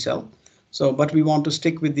unit cell. So, but we want to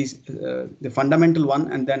stick with the fundamental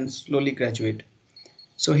one and then slowly graduate.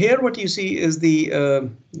 So here what you see is the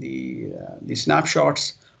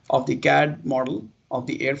snapshots of the CAD model of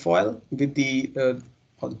the airfoil with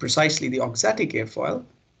precisely the auxetic airfoil.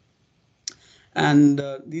 And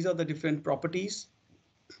these are the different properties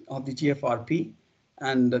of the GFRP,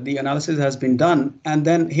 and the analysis has been done. And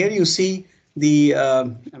then here you see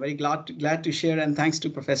I'm very glad to share, and thanks to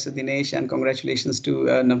Professor Dinesh and congratulations to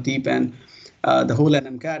Navdeep and the whole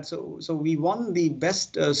NMCAD. So we won the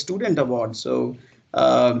best student award. So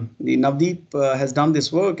the Navdeep has done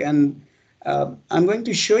this work, and I'm going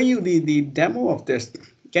to show you the demo of this.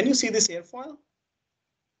 Can you see this airfoil?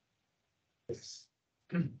 Yes.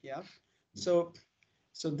 Yeah. So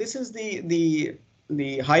this is the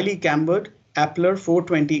highly cambered Appler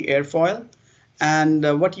 420 airfoil,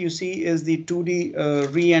 and what you see is the 2D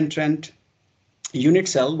reentrant unit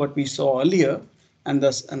cell, what we saw earlier, and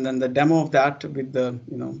then the demo of that with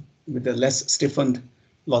the less stiffened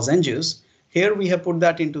lozenges. Here we have put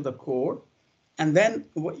that into the core, and then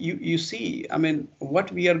what you see, I mean,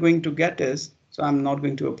 what we are going to get is, so I'm not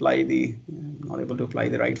able to apply the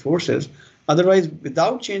right forces. Otherwise,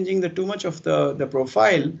 without changing too much of the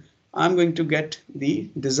profile, I'm going to get the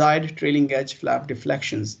desired trailing edge flap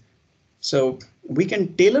deflections. So we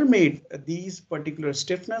can tailor-made these particular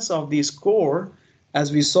stiffness of these core,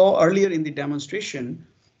 as we saw earlier in the demonstration.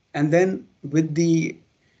 And then with the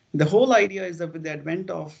whole idea is that with the advent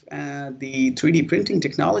of the 3D printing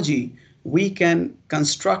technology, we can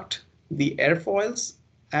construct the airfoils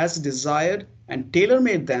as desired and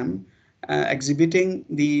tailor-made them exhibiting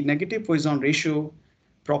the negative Poisson ratio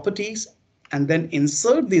properties, and then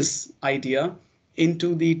insert this idea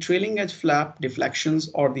into the trailing edge flap deflections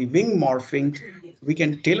or the wing morphing. We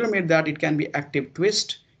can tailor-made that. It can be active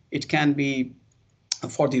twist. It can be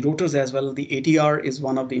for the rotors as well. The ATR is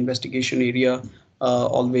one of the investigation area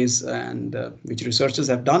always, and which researchers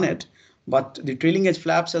have done it. But the trailing edge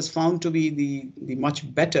flaps has found to be the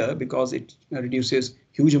much better because it reduces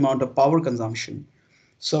huge amount of power consumption.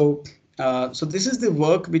 So so this is the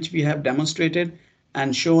work which we have demonstrated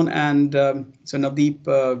and shown, and so Navdeep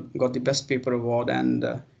got the best paper award,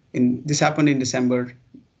 and this happened in December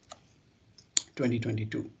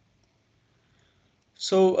 2022.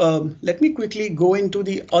 So let me quickly go into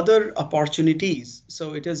the other opportunities.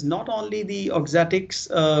 So it is not only the auxetics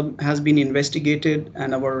has been investigated,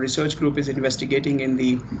 and our research group is investigating in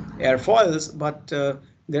the airfoils, but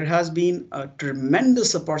there has been a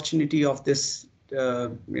tremendous opportunity of this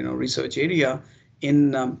research area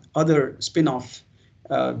in other spin-off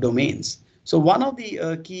domains. So one of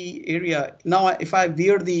the key area, now if I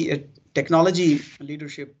wear the technology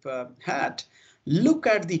leadership hat, look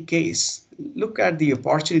at the case, look at the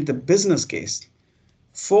opportunity, the business case.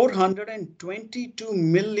 422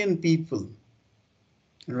 million people,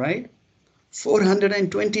 right?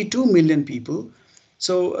 422 million people.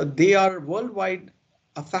 So they are worldwide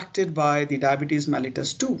affected by the diabetes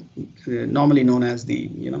mellitus 2, normally known as the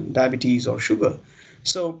diabetes or sugar.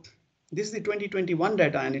 So this is the 2021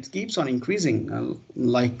 data, and it keeps on increasing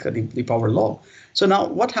like the power law. So now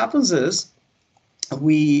what happens is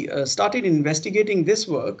we started investigating this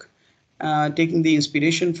work, taking the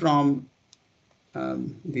inspiration from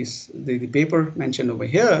the paper mentioned over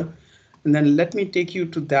here, and then let me take you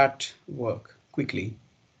to that work quickly.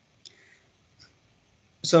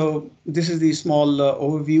 So this is the small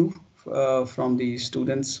overview from the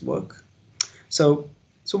students' work. So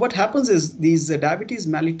what happens is these diabetes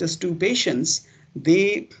mellitus 2 patients,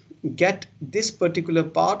 they get this particular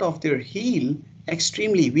part of their heel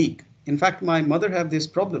extremely weak. In fact, my mother had this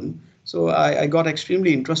problem, so I got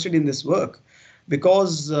extremely interested in this work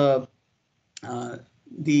because they are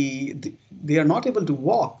not able to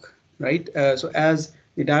walk, right? So as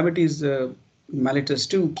the diabetes mellitus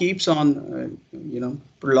 2 keeps on,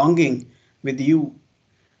 prolonging with you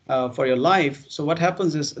for your life. So what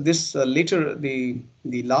happens is this later the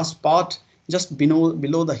last part just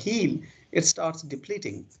below the heel, it starts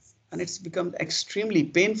depleting, and it's become extremely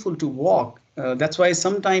painful to walk. That's why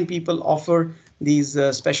sometimes people offer these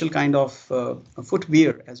special kind of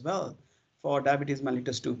footwear as well for diabetes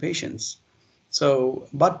mellitus 2 patients. So,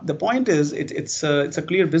 but the point is, it's a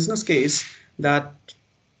clear business case that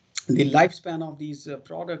the lifespan of these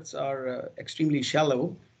products are extremely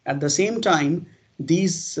shallow. At the same time,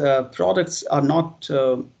 these products are not,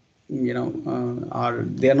 they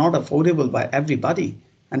are not affordable by everybody.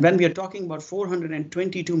 And when we are talking about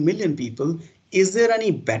 422 million people, is there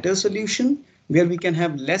any better solution where we can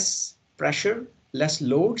have less pressure, less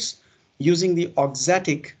loads using the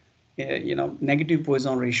auxetic, negative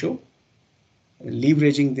Poisson ratio,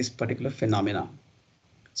 leveraging this particular phenomena?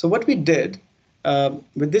 So what we did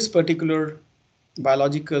with this particular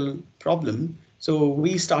biological problem, so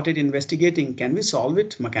we started investigating, can we solve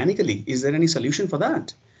it mechanically? Is there any solution for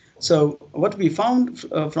that? So what we found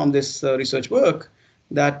from this research work,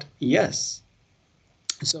 that yes.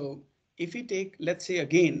 So if we take, let's say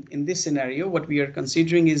again, in this scenario, what we are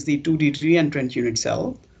considering is the 2D reentrant unit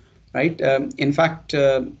cell, right? In fact,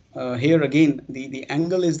 here again, the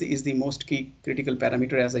angle is the most key critical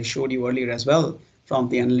parameter, as I showed you earlier as well from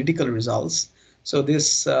the analytical results. So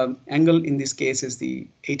this angle in this case is the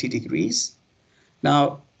 80 degrees.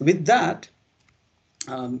 Now with that,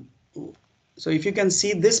 so if you can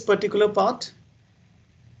see this particular part,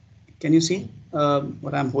 can you see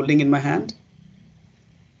what I'm holding in my hand?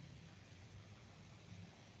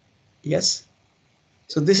 Yes.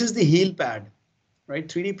 So this is the heel pad, right?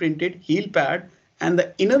 3D printed heel pad, and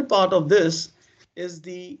the inner part of this is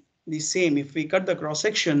the same. If we cut the cross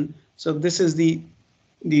section, so this is the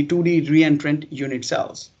 2D reentrant unit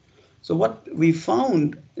cells. So what we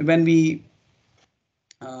found when we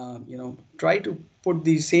try to put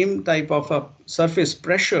the same type of a surface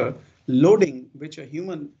pressure loading which a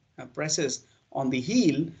human presses on the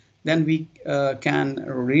heel, then we can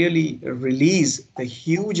really release a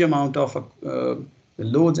huge amount of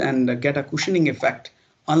loads and get a cushioning effect,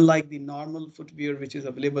 unlike the normal footwear which is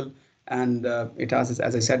available, and it has,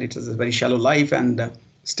 as I said, it has a very shallow life, and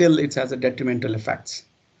still it has a detrimental effects.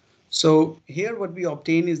 So here what we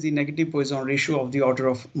obtain is the negative Poisson ratio of the order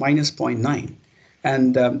of -0.9.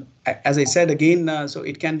 And as I said again, so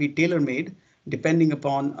it can be tailor-made depending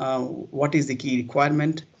upon what is the key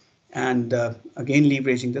requirement, and again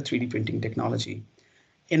leveraging the 3D printing technology.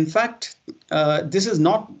 In fact, this is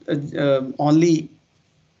not only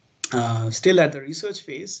still at the research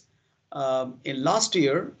phase. In last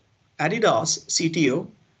year, Adidas CTO,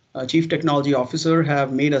 Chief Technology Officer,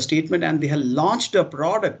 have made a statement, and they have launched a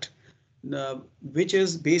product which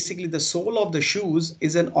is basically the sole of the shoes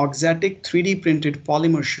is an auxetic 3D printed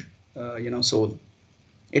polymer sole.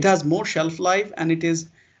 It has more shelf life, and it is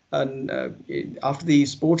after the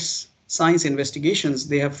sports science investigations,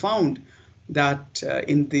 they have found that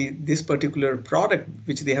in this particular product,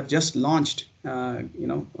 which they have just launched, a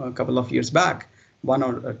couple of years back, 1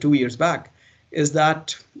 or 2 years back, is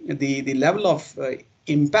that the level of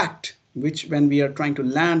impact, which when we are trying to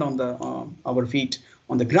land on our feet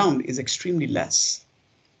on the ground, is extremely less,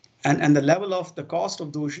 and the level of the cost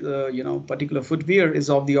of those particular footwear is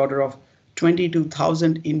of the order of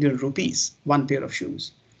 22,000 Indian rupees, one pair of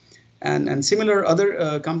shoes, and similar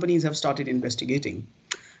other companies have started investigating.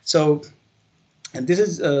 So. And this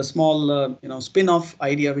is a small, spin-off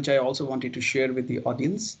idea which I also wanted to share with the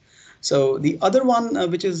audience. So the other one,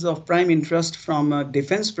 which is of prime interest from a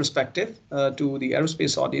defense perspective to the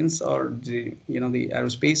aerospace audience, or the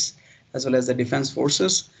aerospace as well as the defense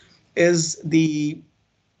forces, is the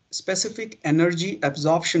specific energy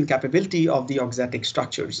absorption capability of the auxetic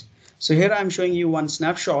structures. So here I'm showing you one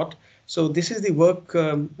snapshot. So this is the work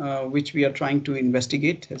which we are trying to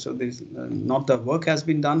investigate. So this not the work has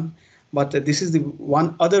been done, but this is the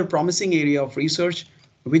one other promising area of research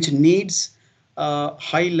which needs a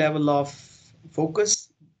high level of focus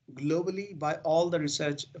globally by all the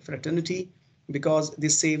research fraternity, because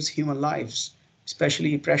this saves human lives,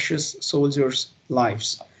 especially precious soldiers'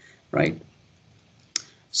 lives, right?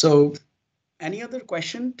 So any other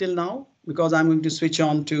question till now? Because I'm going to switch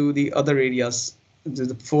on to the other areas,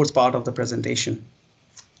 the fourth part of the presentation.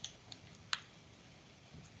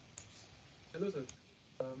 Hello, sir.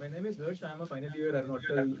 My name is Harsh. I am a final year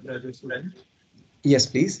aeronautical graduate student. Yes,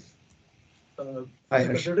 please. Hi,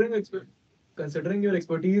 Harsh. Considering your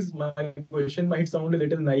expertise, my question might sound a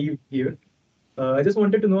little naive here. I just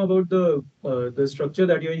wanted to know about the structure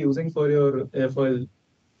that you're using for your airfoil.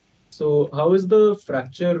 So how is the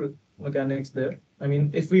fracture mechanics there? I mean,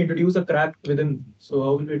 if we introduce a crack within, so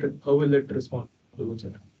how will it respond to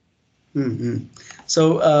it? Mm-hmm.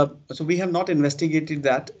 So we have not investigated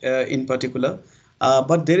that in particular,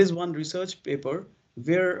 but there is one research paper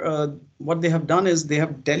where what they have done is they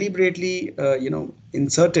have deliberately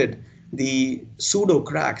inserted the pseudo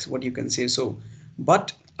cracks, what you can say. So,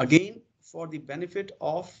 but again, for the benefit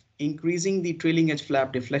of increasing the trailing edge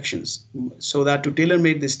flap deflections, so that to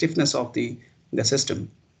tailor-made the stiffness of the system,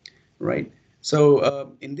 right?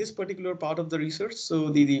 So in this particular part of the research, so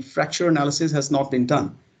the fracture analysis has not been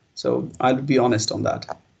done. So I'll be honest on that.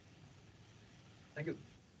 Thank you.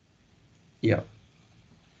 Yeah.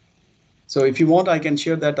 So if you want, I can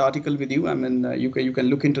share that article with you. I mean, you can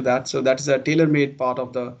look into that. So that is a tailor-made part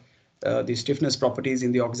of the stiffness properties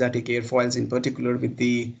in the auxetic airfoils, in particular with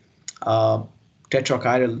the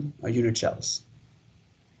tetrachiral unit cells.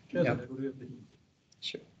 Sure, yeah. Sir,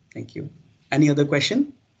 sure. Thank you. Any other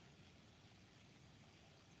question?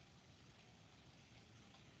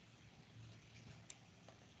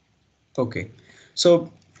 Okay. So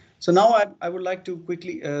now I would like to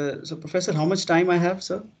quickly, so Professor, how much time I have,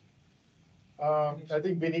 sir? I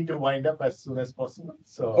think we need to wind up as soon as possible.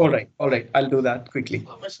 So all right, I'll do that quickly.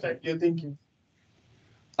 How much time do you think?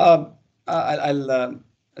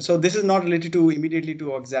 So this is not related to immediately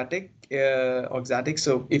to auxetic.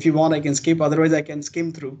 So if you want, I can skip. Otherwise, I can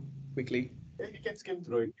skim through quickly. Yeah, you can skim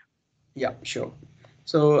through it. Yeah, sure.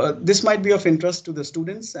 So this might be of interest to the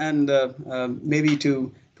students and maybe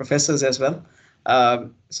to professors as well.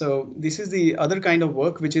 So this is the other kind of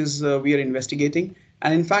work which is we are investigating.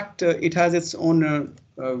 And in fact, it has its own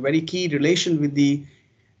very key relation with the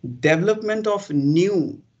development of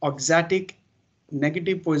new auxetic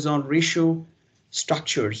negative Poisson ratio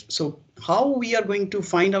structures. So how we are going to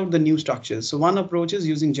find out the new structures? So one approach is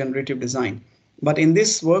using generative design. But in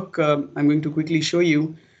this work, I'm going to quickly show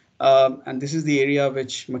you, and this is the area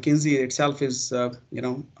which McKinsey itself is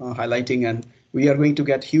highlighting, and we are going to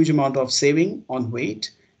get huge amount of saving on weight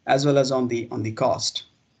as well as on the cost,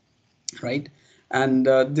 right? And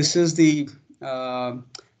this is the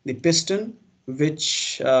piston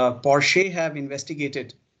which Porsche have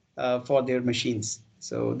investigated for their machines.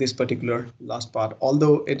 So this particular last part,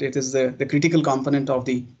 although it is the critical component of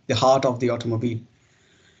the heart of the automobile.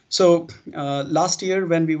 So last year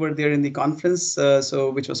when we were there in the conference,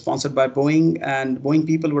 which was sponsored by Boeing, and Boeing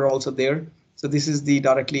people were also there. So this is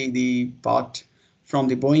directly the part from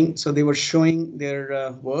the Boeing. So they were showing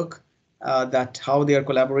their work that how they are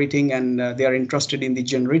collaborating, and they are interested in the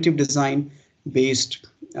generative design based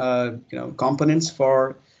components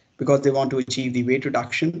because they want to achieve the weight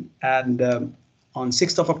reduction. And on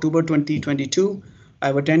 6th of October 2022,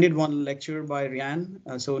 I've attended one lecture by Ryan.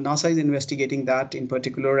 So NASA is investigating that in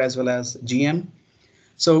particular, as well as GM.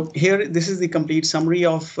 So here, this is the complete summary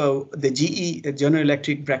of the GE General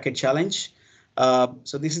Electric Bracket Challenge.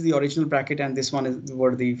 So this is the original bracket, and this one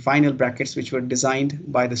were the final brackets which were designed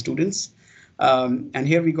by the students. And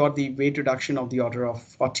here we got the weight reduction of the order of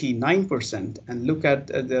 49%. And look at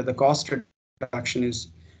the cost reduction is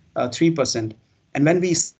 3%. And when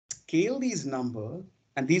we scale these numbers,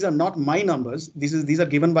 and these are not my numbers, these are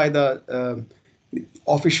given by the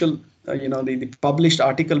official, the published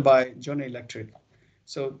article by General Electric.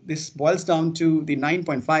 So this boils down to the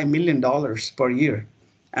 $9.5 million per year.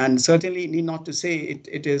 And certainly need not to say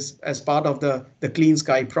it is as part of the Clean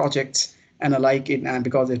Sky projects and alike, and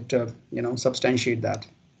because it substantiate that.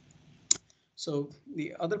 So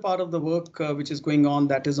the other part of the work which is going on,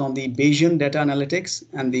 that is on the Bayesian data analytics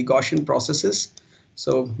and the Gaussian processes.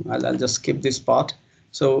 So I'll just skip this part.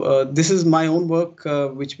 So this is my own work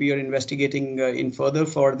which we are investigating in further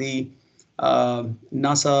for the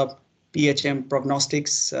NASA PHM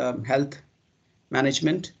prognostics health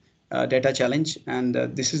management data challenge, and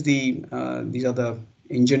this is these are the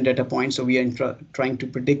engine data points. So we are trying to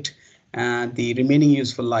predict the remaining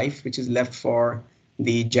useful life which is left for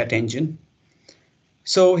the jet engine.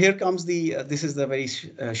 So here comes this is the very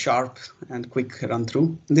sharp and quick run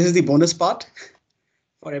through. This is the bonus part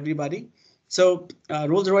for everybody. So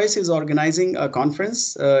Rolls-Royce is organizing a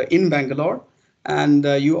conference in Bangalore, and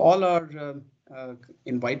you all are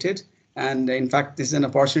invited. And in fact, this is an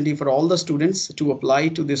opportunity for all the students to apply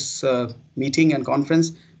to this meeting and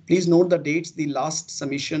conference. Please note the dates. The last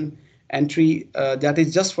submission entry that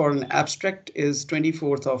is just for an abstract is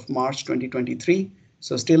 24th of March 2023.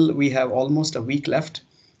 So still we have almost a week left,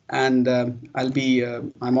 and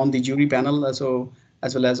I'm on the jury panel, as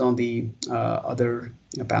well as on the other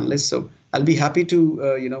panelists. So I'll be happy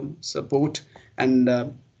to support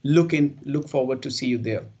and look forward to see you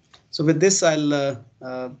there. So with this, I'll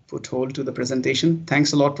put hold to the presentation.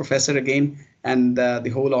 Thanks a lot, Professor, again, and the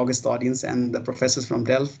whole August audience and the professors from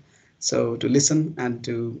Delft. So to listen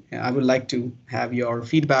and I would like to have your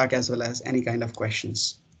feedback as well as any kind of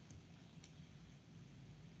questions.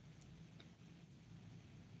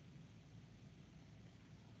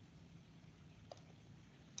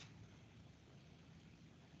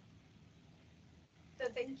 So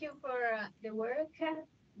thank you for the work.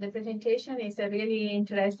 The presentation is a really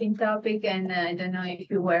interesting topic, and I don't know if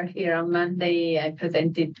you were here on Monday. I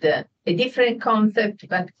presented a different concept,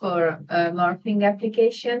 but for morphing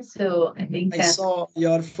applications. So I think I saw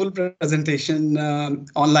your full presentation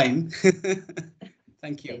online.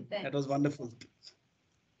 Thank you. Okay, that was wonderful.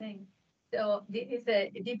 Thanks. So this is a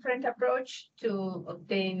different approach to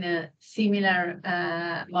obtain similar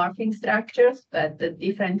morphing structures, but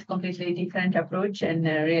a completely different approach, and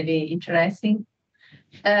really interesting.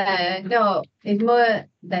 No, it's more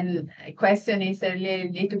than a question. It's a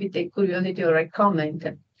little bit a curiosity or a comment.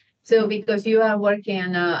 So because you are working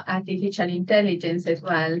on artificial intelligence as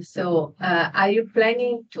well, so are you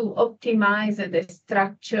planning to optimize the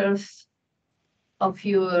structures of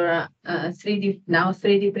your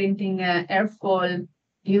 3D printing airfoil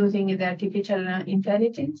using the artificial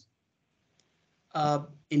intelligence?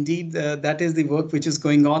 Indeed, that is the work which is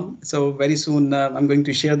going on. So very soon I'm going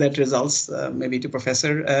to share that results maybe to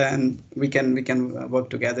Professor, and we can work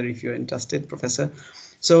together if you're interested, Professor.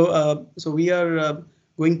 So we are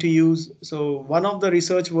going to use, so one of the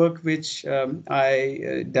research work which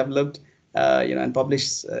I developed and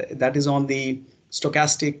published, that is on the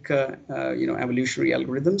stochastic evolutionary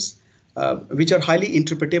algorithms, which are highly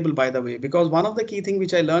interpretable, by the way, because one of the key things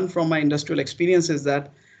which I learned from my industrial experience is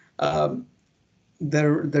that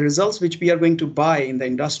the results which we are going to buy in the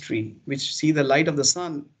industry, which see the light of the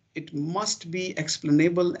sun, it must be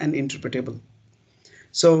explainable and interpretable.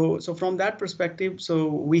 So from that perspective, so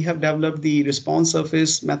we have developed the response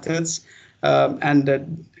surface methods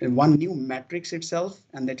and one new matrix itself,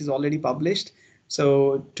 and that is already published.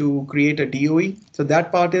 So to create a DOE, so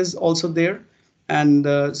that part is also there. And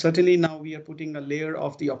certainly now we are putting a layer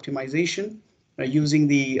of the optimization using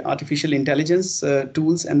the artificial intelligence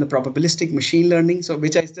tools and the probabilistic machine learning. So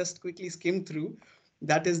which I just quickly skimmed through.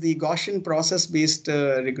 That is the Gaussian process-based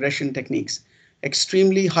regression techniques.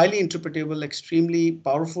 Extremely highly interpretable, extremely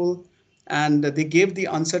powerful, and they gave the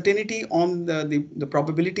uncertainty on the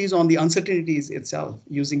probabilities on the uncertainties itself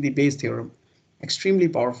using the Bayes theorem. Extremely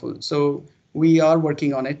powerful. So we are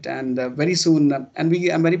working on it, and very soon, and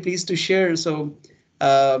I'm very pleased to share. So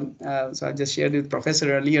So I just shared with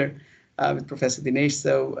Professor earlier, with Professor Dinesh.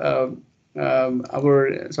 So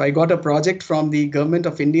so I got a project from the government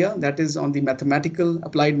of India that is on the mathematical,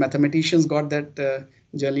 applied mathematicians got that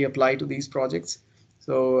generally apply to these projects.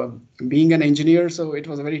 So being an engineer, so it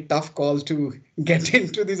was a very tough call to get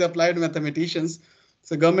into these applied mathematicians.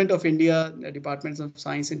 So Government of India, Departments of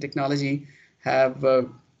Science and Technology have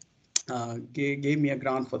gave me a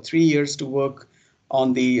grant for 3 years to work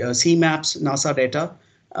on the CMAPS NASA data,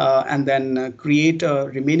 and then create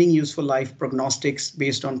remaining useful life prognostics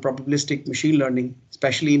based on probabilistic machine learning.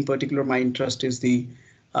 Especially in particular, my interest is the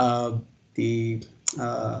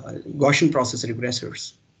Gaussian process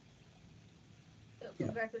regressors.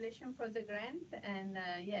 Congratulations for the grant, and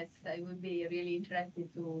yes, I would be really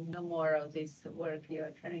interested to know more of this work you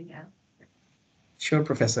are carrying out. Sure,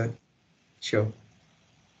 Professor. Sure.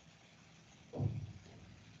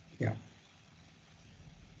 Yeah.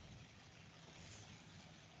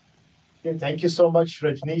 Okay, thank you so much,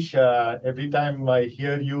 Rajnish. Every time I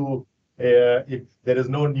hear you, if there is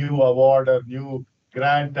no new award or new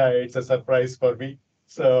grant, it's a surprise for me.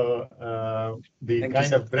 So the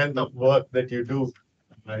kind of breadth of work that you do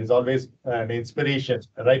is always an inspiration,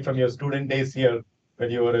 right from your student days here,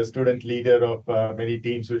 when you were a student leader of many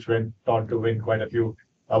teams which went on to win quite a few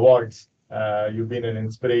awards. You've been an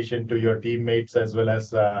inspiration to your teammates as well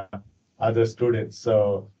as other students.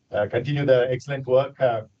 So continue the excellent work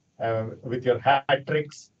with your hat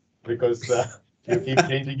tricks, because you keep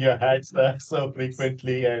changing your hats so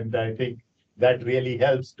frequently, and I think that really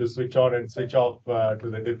helps to switch on and switch off to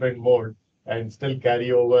the different mode and still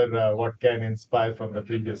carry over what can inspire from the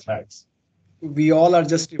previous hats. We all are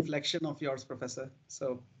just reflection of yours, Professor.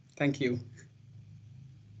 So thank you.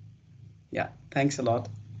 Yeah, thanks a lot.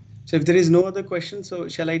 So if there is no other question, so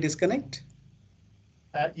shall I disconnect?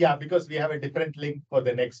 Yeah, because we have a different link for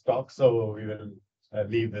the next talk, so we will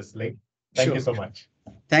leave this link. Thank you so much.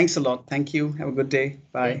 Thanks a lot. Thank you. Have a good day.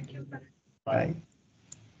 Bye. Thank you. Bye.